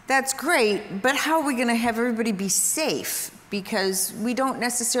 that's great, but how are we gonna have everybody be safe? Because we don't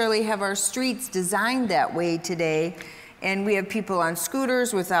necessarily have our streets designed that way today. And we have people on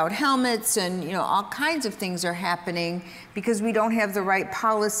scooters without helmets and all kinds of things are happening because we don't have the right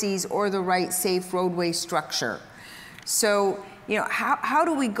policies or the right safe roadway structure. So, how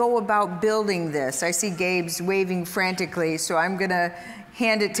do we go about building this? I see Gabe's waving frantically, so I'm gonna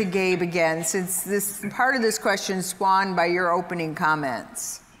hand it to Gabe again since this part of this question spawned by your opening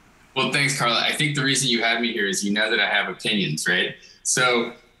comments. Well, thanks, Carla. I think the reason you had me here is that I have opinions, right?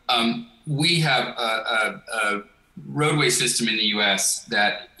 So we have a roadway system in the U.S.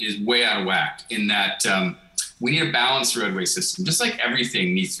 that is way out of whack in that we need a balanced roadway system. Just like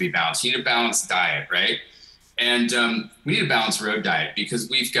everything needs to be balanced. You need a balanced diet, right? And we need a balanced road diet because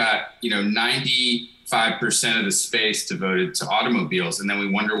we've got, 95% of the space devoted to automobiles. And then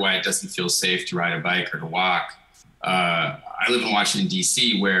we wonder why it doesn't feel safe to ride a bike or to walk. I live in Washington,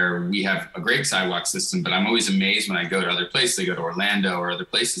 D.C., where we have a great sidewalk system, but I'm always amazed when I go to other places. I go to Orlando or other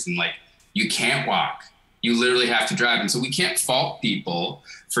places and you can't walk. You literally have to drive. And so we can't fault people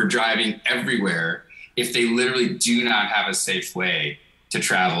for driving everywhere if they literally do not have a safe way to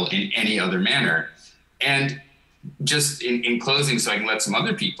travel in any other manner. And just in closing, so I can let some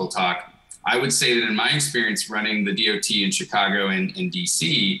other people talk, I would say that in my experience running the DOT in Chicago and in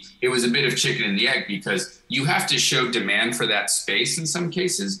DC, it was a bit of chicken and the egg because you have to show demand for that space in some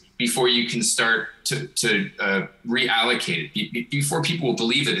cases before you can start to reallocate it, before people will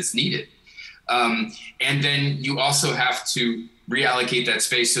believe that it's needed. And then you also have to reallocate that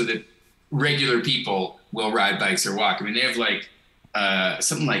space so that regular people will ride bikes or walk. I mean, they have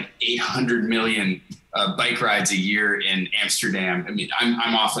something like 800 million bike rides a year in Amsterdam. I mean,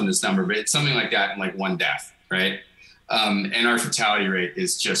 I'm off on this number, but it's something like that and one death, right? And our fatality rate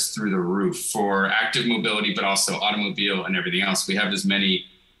is just through the roof for active mobility, but also automobile and everything else. We have as many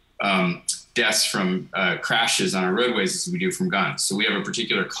deaths from crashes on our roadways as we do from guns. So we have a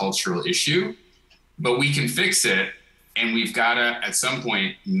particular cultural issue, but we can fix it. And we've got to, at some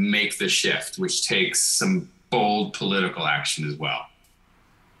point, make the shift, which takes some bold political action as well.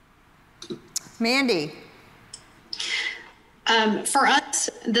 Mandy. For us,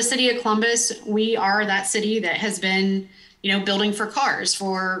 the city of Columbus, we are that city that has been, building for cars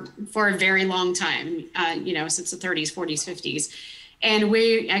for a very long time, since the 30s, 40s, 50s. And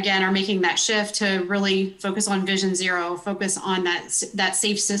we, again, are making that shift to really focus on Vision Zero, focus on that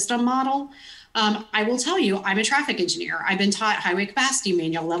safe system model. I will tell you, I'm a traffic engineer. I've been taught highway capacity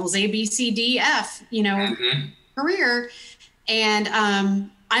manual, levels A, B, C, D, F, career. And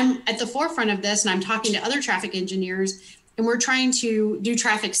I'm at the forefront of this and I'm talking to other traffic engineers and we're trying to do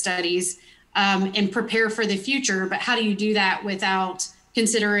traffic studies and prepare for the future. But how do you do that without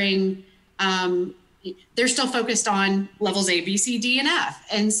considering they're still focused on levels A, B, C, D, and F.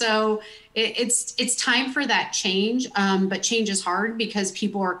 And so it's time for that change. But change is hard because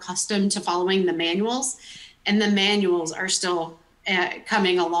people are accustomed to following the manuals and the manuals are still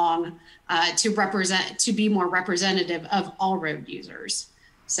coming along to be more representative of all road users.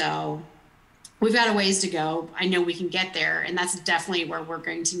 So we've got a ways to go. I know we can get there, and that's definitely where we're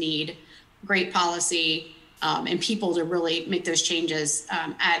going to need great policy and people to really make those changes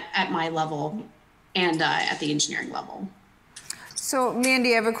at my level and at the engineering level. So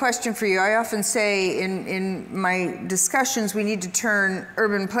Mandy, I have a question for you. I often say in my discussions, we need to turn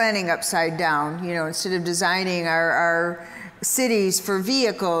urban planning upside down. Instead of designing our cities for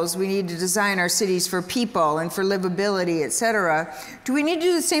vehicles, we need to design our cities for people and for livability, et cetera. Do we need to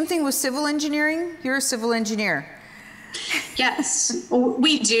do the same thing with civil engineering? You're a civil engineer. Yes,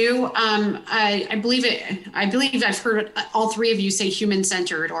 we do. I believe I've heard all three of you say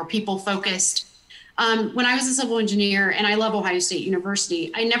human-centered or people-focused. When I was a civil engineer, and I love Ohio State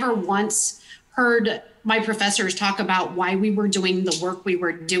University, I never once heard my professors talk about why we were doing the work we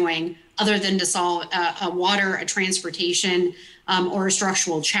were doing, other than to solve a water, a transportation, or a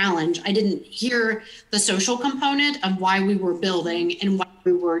structural challenge. I didn't hear the social component of why we were building and why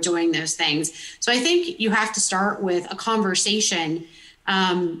we were doing those things. So I think you have to start with a conversation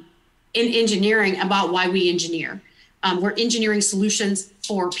in engineering about why we engineer. We're engineering solutions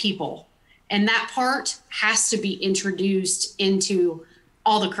for people. And that part has to be introduced into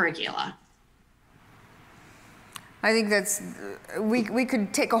all the curricula. I think that's, we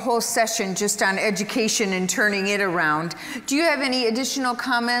could take a whole session just on education and turning it around. Do you have any additional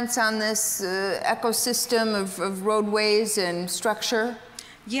comments on this ecosystem of roadways and structure?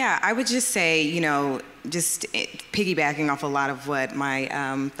 Yeah, I would just say, you know, just piggybacking off a lot of what my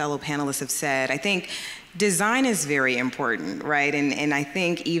fellow panelists have said, I think design is very important, right? And I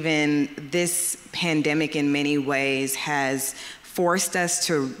think even this pandemic in many ways has forced us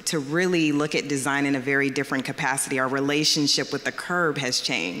to really look at design in a very different capacity. Our relationship with the curb has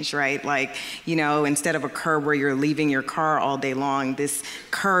changed, right? Like, you know, instead of a curb where you're leaving your car all day long, this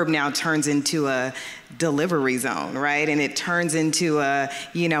curb now turns into a delivery zone, right? And it turns into a,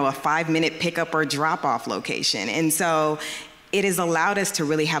 you know, a 5-minute pickup or drop-off location. And so it has allowed us to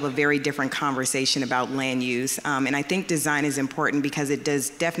really have a very different conversation about land use. And I think design is important because it does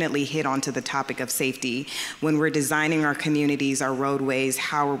definitely hit onto the topic of safety. When we're designing our communities, our roadways,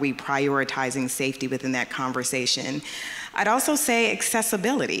 how are we prioritizing safety within that conversation? I'd also say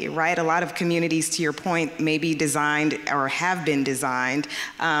accessibility, right? A lot of communities, to your point, may be designed or have been designed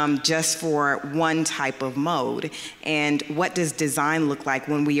just for one type of mode. And what does design look like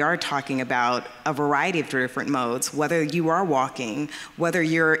when we are talking about a variety of different modes, whether you are walking, whether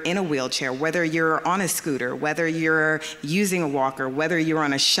you're in a wheelchair, whether you're on a scooter, whether you're using a walker, whether you're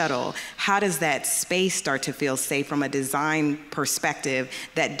on a shuttle? How does that space start to feel safe from a design perspective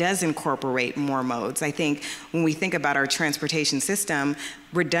that does incorporate more modes? I think when we think about our transportation system,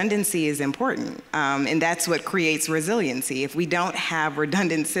 redundancy is important, and that's what creates resiliency. If we don't have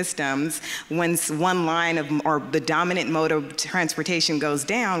redundant systems, when one line of, or the dominant mode of transportation goes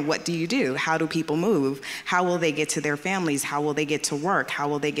down, what do you do? How do people move? How will they get to their families? How will they get to work? How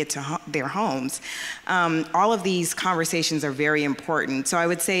will they get to their homes? All of these conversations are very important. So I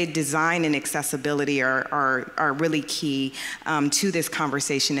would say design and accessibility are really key to this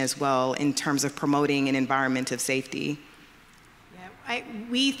conversation as well in terms of promoting an environment of safety.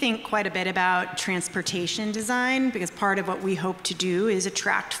 We think quite a bit about transportation design because part of what we hope to do is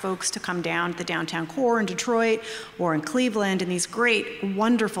attract folks to come down to the downtown core in Detroit or in Cleveland and these great,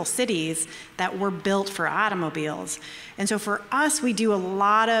 wonderful cities that were built for automobiles. And so for us, we do a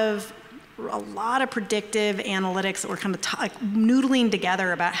lot of predictive analytics that we're kind of noodling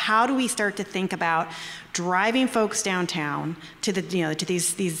together about how do we start to think about driving folks downtown to the, you know, to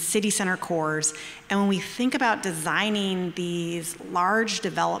these city center cores. And when we think about designing these large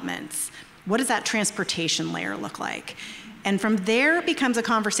developments, what does that transportation layer look like? And from there it becomes a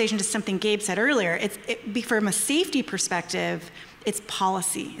conversation to something Gabe said earlier. From a safety perspective, it's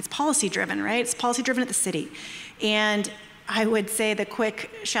policy. It's policy driven, right? It's policy driven at the city. And I would say the quick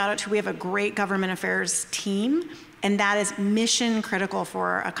shout out to, we have a great government affairs team, and that is mission critical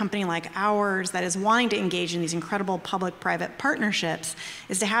for a company like ours that is wanting to engage in these incredible public-private partnerships,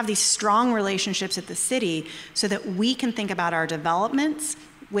 is to have these strong relationships at the city so that we can think about our developments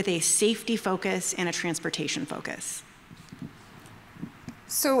with a safety focus and a transportation focus.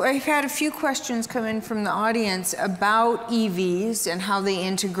 So I've had a few questions come in from the audience about EVs and how they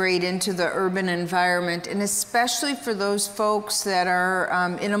integrate into the urban environment, and especially for those folks that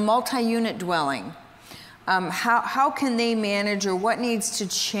are in a multi-unit dwelling. How can they manage, or what needs to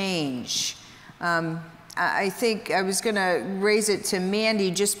change? I think I was going to raise it to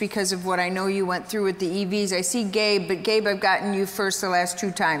Mandy just because of what I know you went through with the EVs. I see Gabe, but Gabe, I've gotten you first the last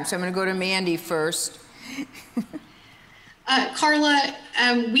 2 times, so I'm going to go to Mandy first. Carla,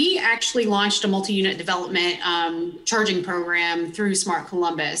 we actually launched a multi-unit development charging program through Smart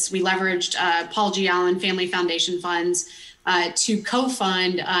Columbus. We leveraged Paul G. Allen Family Foundation funds to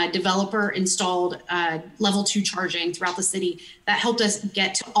co-fund developer-installed level 2 charging throughout the city. That helped us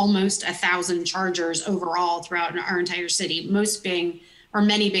get to almost 1,000 chargers overall throughout our entire city,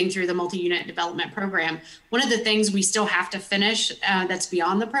 many being through the multi-unit development program. One of the things we still have to finish that's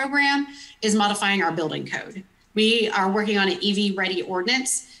beyond the program is modifying our building code. We are working on an EV ready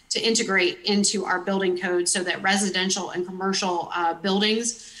ordinance to integrate into our building code so that residential and commercial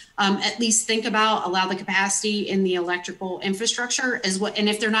buildings at least think about, allow the capacity in the electrical infrastructure as what, and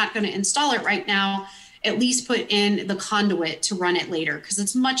if they're not going to install it right now, at least put in the conduit to run it later, because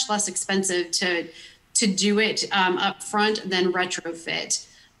it's much less expensive to do it up front than retrofit.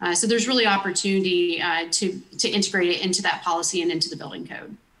 So there's really opportunity to integrate it into that policy and into the building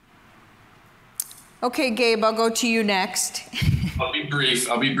code. Okay, Gabe, I'll go to you next. I'll be brief.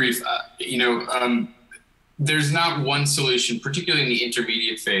 There's not one solution, particularly in the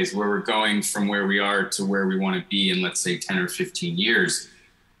intermediate phase where we're going from where we are to where we want to be in, let's say, 10 or 15 years.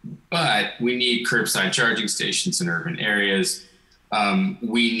 But we need curbside charging stations in urban areas.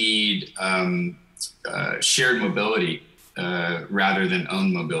 We need shared mobility rather than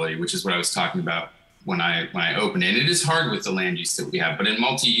owned mobility, which is what I was talking about when I opened. And it is hard with the land use that we have, but in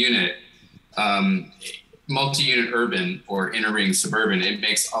multi-unit urban or inner ring suburban, it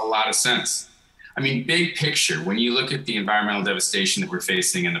makes a lot of sense. I mean, big picture, when you look at the environmental devastation that we're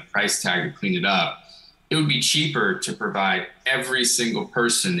facing and the price tag to clean it up, it would be cheaper to provide every single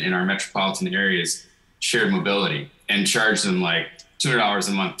person in our metropolitan areas shared mobility and charge them like $200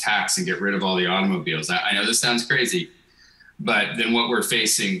 a month tax and get rid of all the automobiles. I know this sounds crazy, but then what we're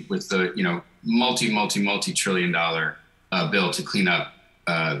facing with the multi-trillion dollar bill to clean up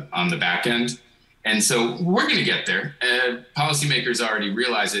on the back end. And so we're going to get there. Policymakers already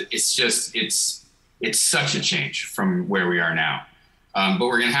realize it. It's just, it's such a change from where we are now. But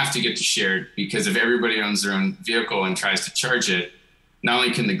we're going to have to get to shared, because if everybody owns their own vehicle and tries to charge it, not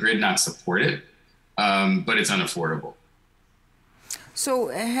only can the grid not support it, but it's unaffordable. So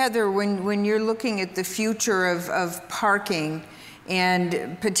Heather, when you're looking at the future of parking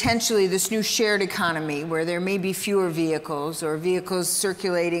and potentially this new shared economy where there may be fewer vehicles or vehicles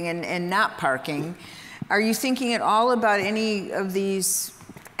circulating and not parking, are you thinking at all about any of these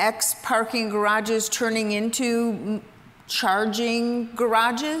parking garages turning into charging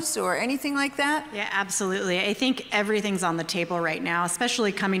garages or anything like that? Yeah, absolutely. I think everything's on the table right now,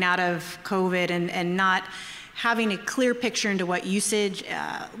 especially coming out of COVID and not having a clear picture into what usage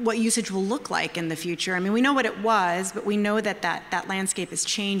will look like in the future. I mean, we know what it was, but we know that landscape is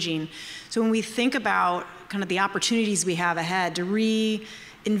changing. So when we think about kind of the opportunities we have ahead to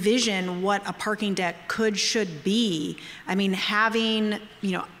envision what a parking deck should be. I mean, having,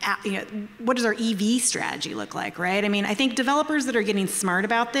 what does our EV strategy look like, right? I mean, I think developers that are getting smart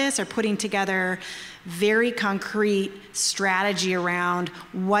about this are putting together very concrete strategy around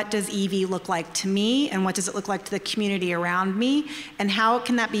what does EV look like to me and what does it look like to the community around me, and how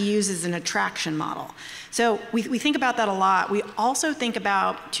can that be used as an attraction model. So we think about that a lot. We also think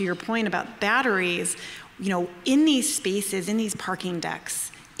about, to your point about batteries, in these spaces, in these parking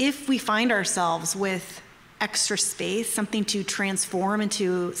decks, if we find ourselves with extra space, something to transform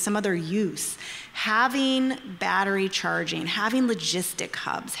into some other use, having battery charging, having logistic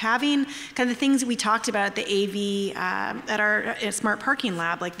hubs, having kind of the things that we talked about at the AV, at our Smart Parking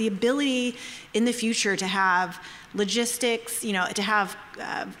Lab, like the ability in the future to have logistics, to have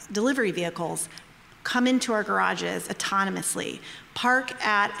delivery vehicles come into our garages autonomously, park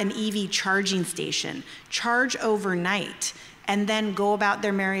at an EV charging station, charge overnight, and then go about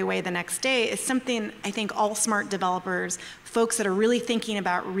their merry way the next day is something I think all smart developers, folks that are really thinking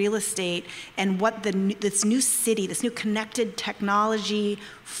about real estate and what this new city, this new connected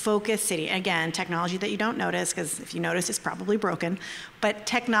technology-focused city, again, technology that you don't notice, because if you notice, it's probably broken, but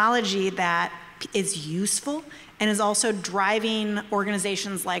technology that is useful and is also driving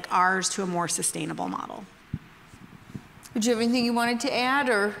organizations like ours to a more sustainable model. Did you have anything you wanted to add,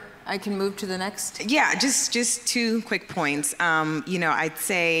 or I can move to the next? Yeah, just 2 quick points. I'd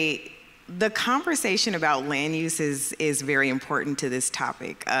say the conversation about land use is very important to this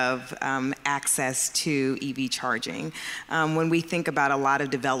topic of access to EV charging. When we think about a lot of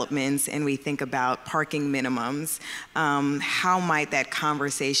developments and we think about parking minimums, how might that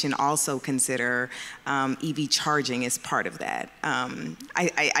conversation also consider EV charging as part of that?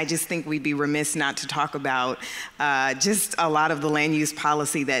 I just think we'd be remiss not to talk about just a lot of the land use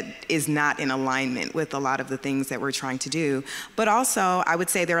policy that is not in alignment with a lot of the things that we're trying to do. But also, I would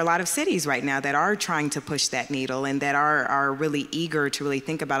say there are a lot of cities right now that are trying to push that needle and that are really eager to really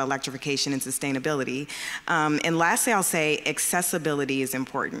think about electrification and sustainability. And lastly, I'll say accessibility is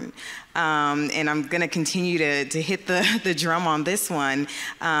important. And I'm going to continue to hit the drum on this one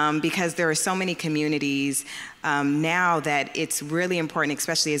because there are so many communities now that it's really important,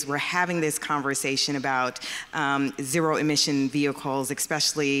 especially as we're having this conversation about zero emission vehicles,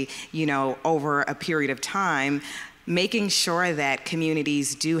 especially over a period of time. making sure that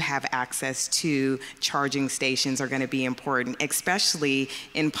communities do have access to charging stations are going to be important, especially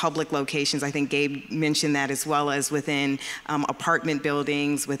in public locations. I think Gabe mentioned that, as well as within apartment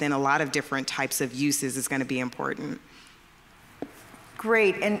buildings, within a lot of different types of uses is going to be important.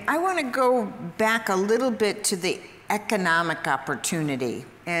 Great, and I want to go back a little bit to the economic opportunity.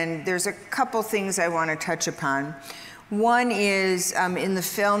 And there's a couple things I want to touch upon. One is in the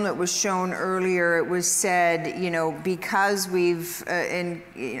film that was shown earlier, it was said, you know, because we've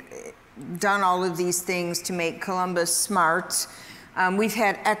done all of these things to make Columbus smart, we've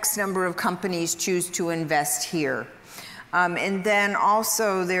had X number of companies choose to invest here. And then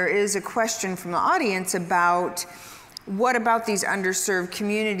also there is a question from the audience about what about these underserved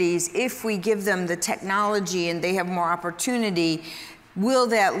communities? If we give them the technology and they have more opportunity, will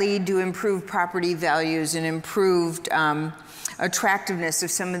that lead to improved property values and improved attractiveness of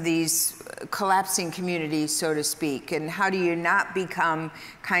some of these collapsing communities, so to speak? And how do you not become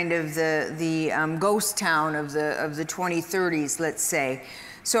kind of the ghost town of the 2030s, let's say?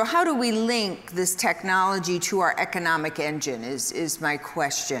 So how do we link this technology to our economic engine is my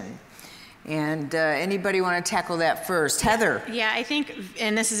question. And anybody want to tackle that first? Heather. Yeah, I think,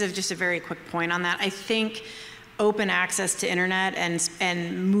 and this is just a very quick point on that, I think open access to internet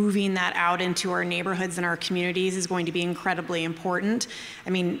and moving that out into our neighborhoods and our communities is going to be incredibly important.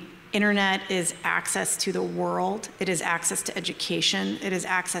 I mean, internet is access to the world, it is access to education, it is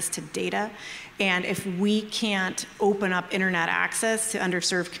access to data. And if we can't open up internet access to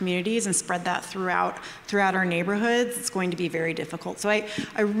underserved communities and spread that throughout our neighborhoods, it's going to be very difficult. So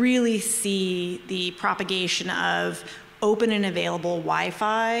I really see the propagation of open and available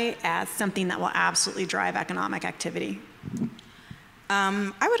Wi-Fi as something that will absolutely drive economic activity.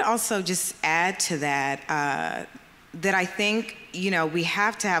 I would also just add to that, that I think, you know, we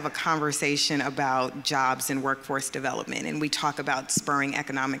have to have a conversation about jobs and workforce development, and we talk about spurring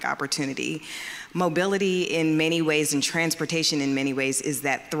economic opportunity. Mobility in many ways and transportation in many ways is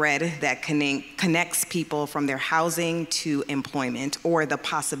that thread that connects people from their housing to employment, or the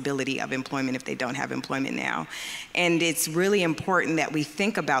possibility of employment if they don't have employment now. And it's really important that we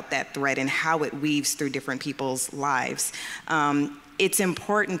think about that thread and how it weaves through different people's lives. It's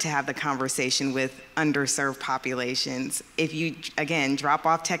important to have the conversation with underserved populations. If you, again, drop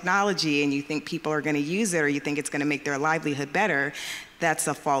off technology and you think people are going to use it, or you think it's going to make their livelihood better, that's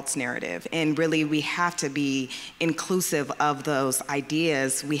a false narrative. And really, we have to be inclusive of those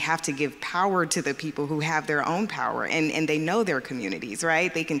ideas. We have to give power to the people who have their own power, and they know their communities,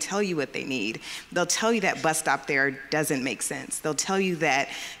 right? They can tell you what they need. They'll tell you that bus stop there doesn't make sense. They'll tell you that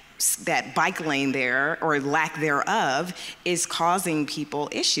bike lane there, or lack thereof, is causing people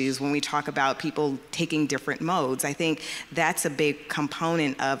issues when we talk about people taking different modes. I think that's a big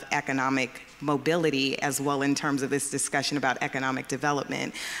component of economic mobility as well, in terms of this discussion about economic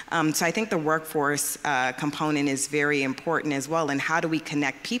development. So I think the workforce component is very important as well. And how do we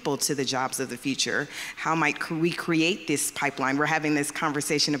connect people to the jobs of the future? How might we create this pipeline? We're having this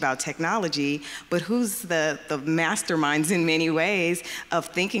conversation about technology, but who's the masterminds in many ways of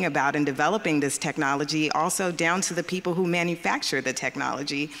thinking about and developing this technology, also down to the people who manufacture the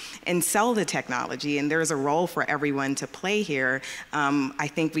technology and sell the technology? And there's a role for everyone to play here. I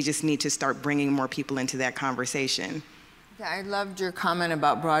think we just need to start bringing more people into that conversation. Yeah, I loved your comment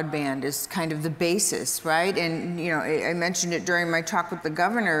about broadband as kind of the basis, right? And, you know, I mentioned it during my talk with the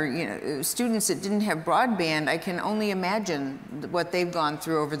governor. You know, students that didn't have broadband, I can only imagine what they've gone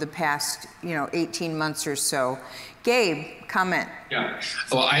through over the past, 18 months or so. Gabe, comment. Yeah,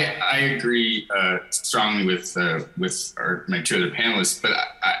 well, I agree strongly with my two other panelists, but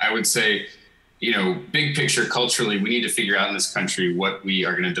I would say, big picture culturally, we need to figure out in this country what we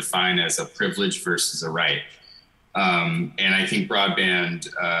are going to define as a privilege versus a right. And I think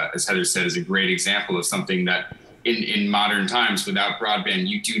broadband, as Heather said, is a great example of something that in modern times, without broadband,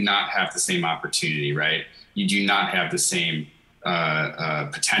 you do not have the same opportunity, right? You do not have the same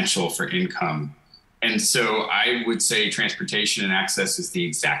potential for income. And so I would say transportation and access is the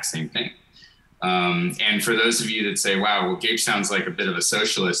exact same thing. And for those of you that say, wow, well, Gabe sounds like a bit of a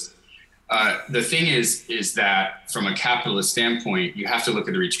socialist, the thing is that from a capitalist standpoint, you have to look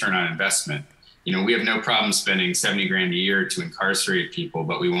at the return on investment. We have no problem spending 70 grand a year to incarcerate people,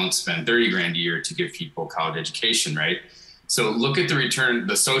 but we won't spend 30 grand a year to give people college education, right? So look at the return,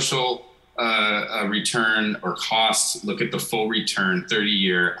 the social return or cost, look at the full return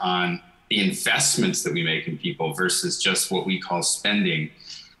 30-year on the investments that we make in people versus just what we call spending.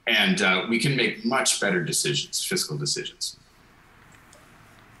 And we can make much better decisions, fiscal decisions.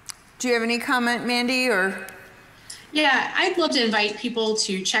 Do you have any comment, Mandy, or? Yeah, I'd love to invite people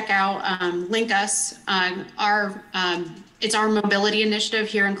to check out Link Us. It's our mobility initiative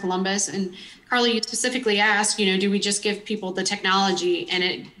here in Columbus. And Carly, you specifically asked, do we just give people the technology and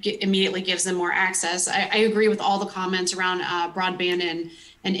it immediately gives them more access? I agree with all the comments around broadband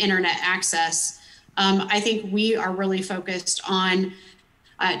and internet access. I think we are really focused on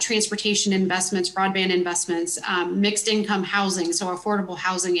transportation investments, broadband investments, mixed income housing, so affordable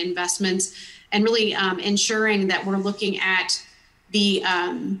housing investments, and really ensuring that we're looking at the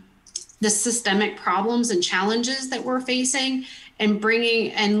systemic problems and challenges that we're facing, and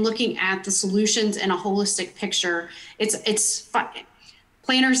bringing and looking at the solutions in a holistic picture.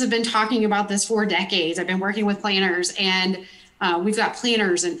 Planners have been talking about this for decades. I've been working with planners, and we've got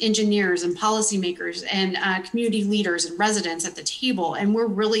planners and engineers and policymakers and community leaders and residents at the table, and we're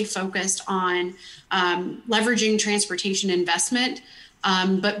really focused on leveraging transportation investment,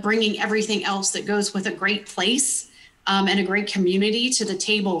 but bringing everything else that goes with a great place and a great community to the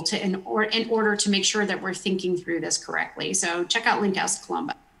table in order to make sure that we're thinking through this correctly. So check out Link House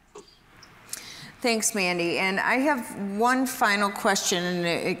Columbus. Thanks, Mandy. And I have one final question, and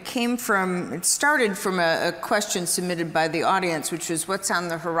it started from a question submitted by the audience, which was what's on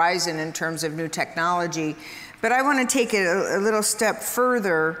the horizon in terms of new technology. But I want to take it a little step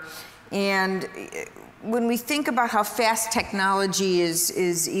further. And when we think about how fast technology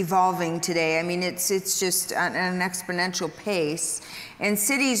is evolving today, I mean, it's just at an exponential pace. And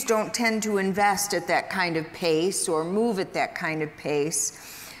cities don't tend to invest at that kind of pace or move at that kind of pace.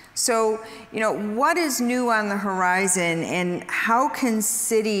 So, what is new on the horizon, and how can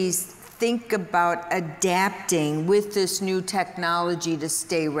cities think about adapting with this new technology to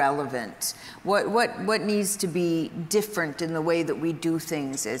stay relevant? What needs to be different in the way that we do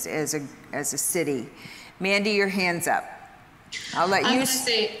things as a city? Mandy, your hand's up. I'll let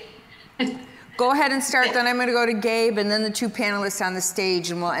you go ahead and start, then I'm going to go to Gabe, and then the two panelists on the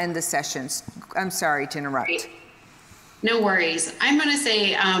stage, and we'll end the sessions. I'm sorry to interrupt. Great. No worries. I'm going to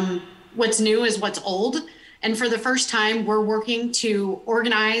say what's new is what's old. And for the first time, we're working to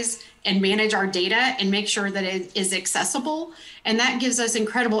organize and manage our data and make sure that it is accessible. And that gives us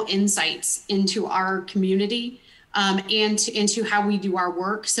incredible insights into our community and into how we do our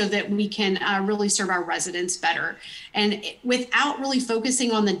work, so that we can really serve our residents better. And without really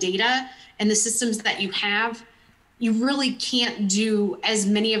focusing on the data and the systems that you have, you really can't do as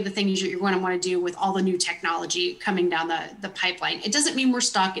many of the things you're going to want to do with all the new technology coming down the pipeline. It doesn't mean we're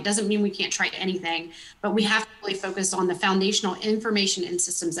stuck. It doesn't mean we can't try anything, but we have to really focus on the foundational information and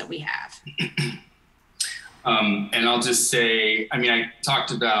systems that we have. And I'll just say, I talked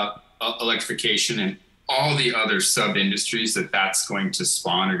about electrification, and all the other sub-industries that's going to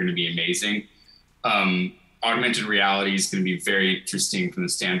spawn are going to be amazing. Augmented reality is going to be very interesting from the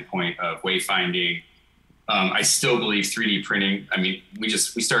standpoint of wayfinding. I still believe 3D printing. We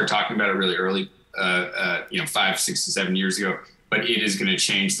started talking about it really early, 5, 6, 7 years ago, but it is going to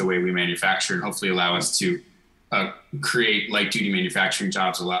change the way we manufacture and hopefully allow us to create light duty manufacturing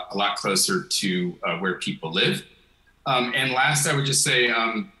jobs a lot closer to where people live. And last, I would just say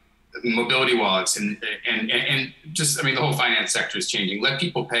mobility wallets and just, the whole finance sector is changing. Let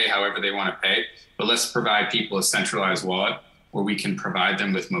people pay however they want to pay, but let's provide people a centralized wallet where we can provide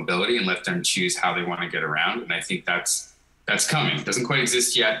them with mobility and let them choose how they want to get around. And I think that's coming. It doesn't quite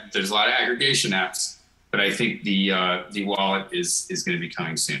exist yet. There's a lot of aggregation apps, but I think the wallet is going to be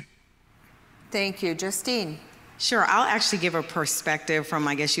coming soon. Thank you. Justine. Sure, I'll actually give a perspective from,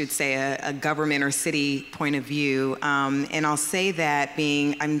 I guess you'd say, a government or city point of view. And I'll say that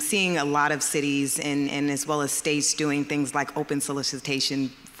I'm seeing a lot of cities and as well as states doing things like open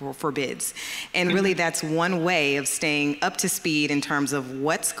solicitation for bids. And really that's one way of staying up to speed in terms of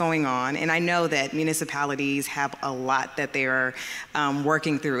what's going on. And I know that municipalities have a lot that they are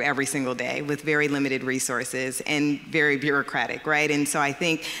working through every single day with very limited resources and very bureaucratic, right? And so I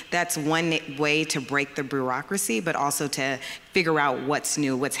think that's one way to break the bureaucracy, but also to figure out what's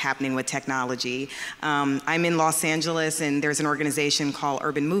new, what's happening with technology. I'm in Los Angeles, and there's an organization called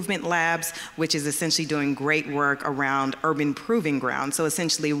Urban Movement Labs, which is essentially doing great work around urban proving ground. So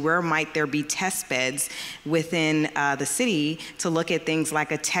essentially, where might there be test beds within the city to look at things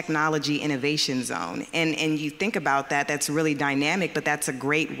like a technology innovation zone? And you think about that, that's really dynamic, but that's a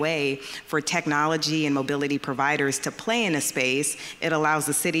great way for technology and mobility providers to play in a space. It allows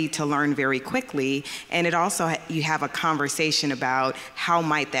the city to learn very quickly, and it also, you have a conversation about how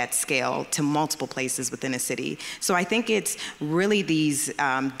might that scale to multiple places within a city. So I think it's really these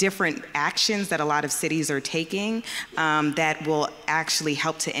different actions that a lot of cities are taking that will actually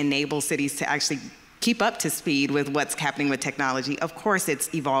help to enable cities to actually keep up to speed with what's happening with technology. Of course,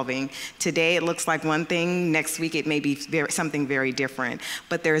 it's evolving. Today, it looks like one thing. Next week, it may be something very different.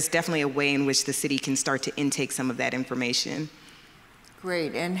 But there's definitely a way in which the city can start to intake some of that information.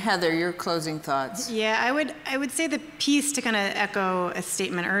 Great. And Heather, your closing thoughts. Yeah, I would say the piece to kind of echo a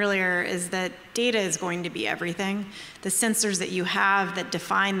statement earlier is that data is going to be everything. The sensors that you have that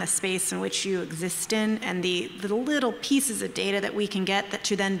define the space in which you exist in, and the little pieces of data that we can get that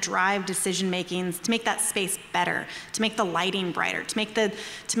to then drive decision makings to make that space better, to make the lighting brighter, to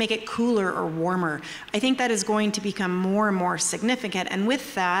make it cooler or warmer. I think that is going to become more and more significant. And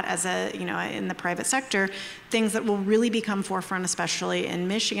with that, as in the private sector, things that will really become forefront, especially in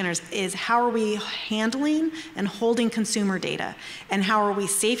Michiganers, is how are we handling and holding consumer data, and how are we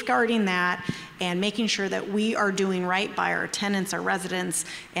safeguarding that and making sure that we are doing right by our tenants, our residents,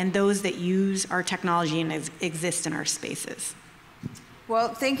 and those that use our technology and exist in our spaces.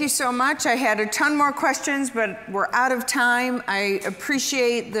 Well, thank you so much. I had a ton more questions, but we're out of time. I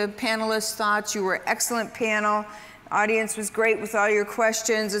appreciate the panelists' thoughts. You were an excellent panel. Audience was great with all your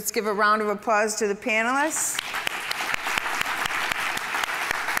questions. Let's give a round of applause to the panelists.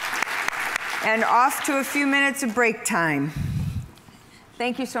 And off to a few minutes of break time.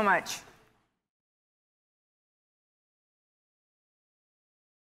 Thank you so much.